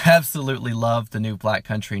absolutely love the new Black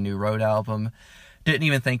Country New Road album. Didn't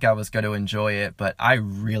even think I was going to enjoy it, but I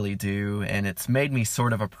really do. And it's made me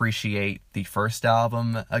sort of appreciate the first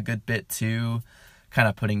album a good bit too, kind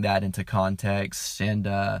of putting that into context. And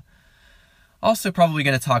also probably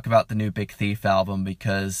going to talk about the new Big Thief album,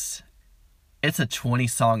 because it's a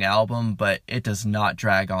 20-song album, but it does not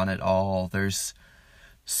drag on at all. There's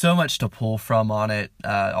so much to pull from on it,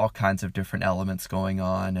 all kinds of different elements going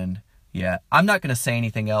on. And yeah, I'm not going to say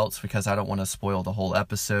anything else because I don't want to spoil the whole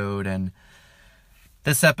episode. And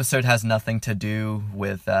this episode has nothing to do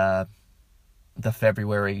with the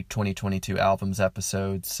February 2022 albums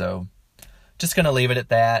episode. So just going to leave it at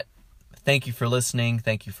that. Thank you for listening.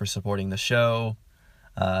 Thank you for supporting the show.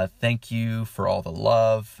 Thank you for all the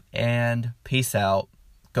love, and peace out.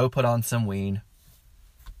 Go put on some Ween.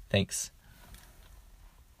 Thanks.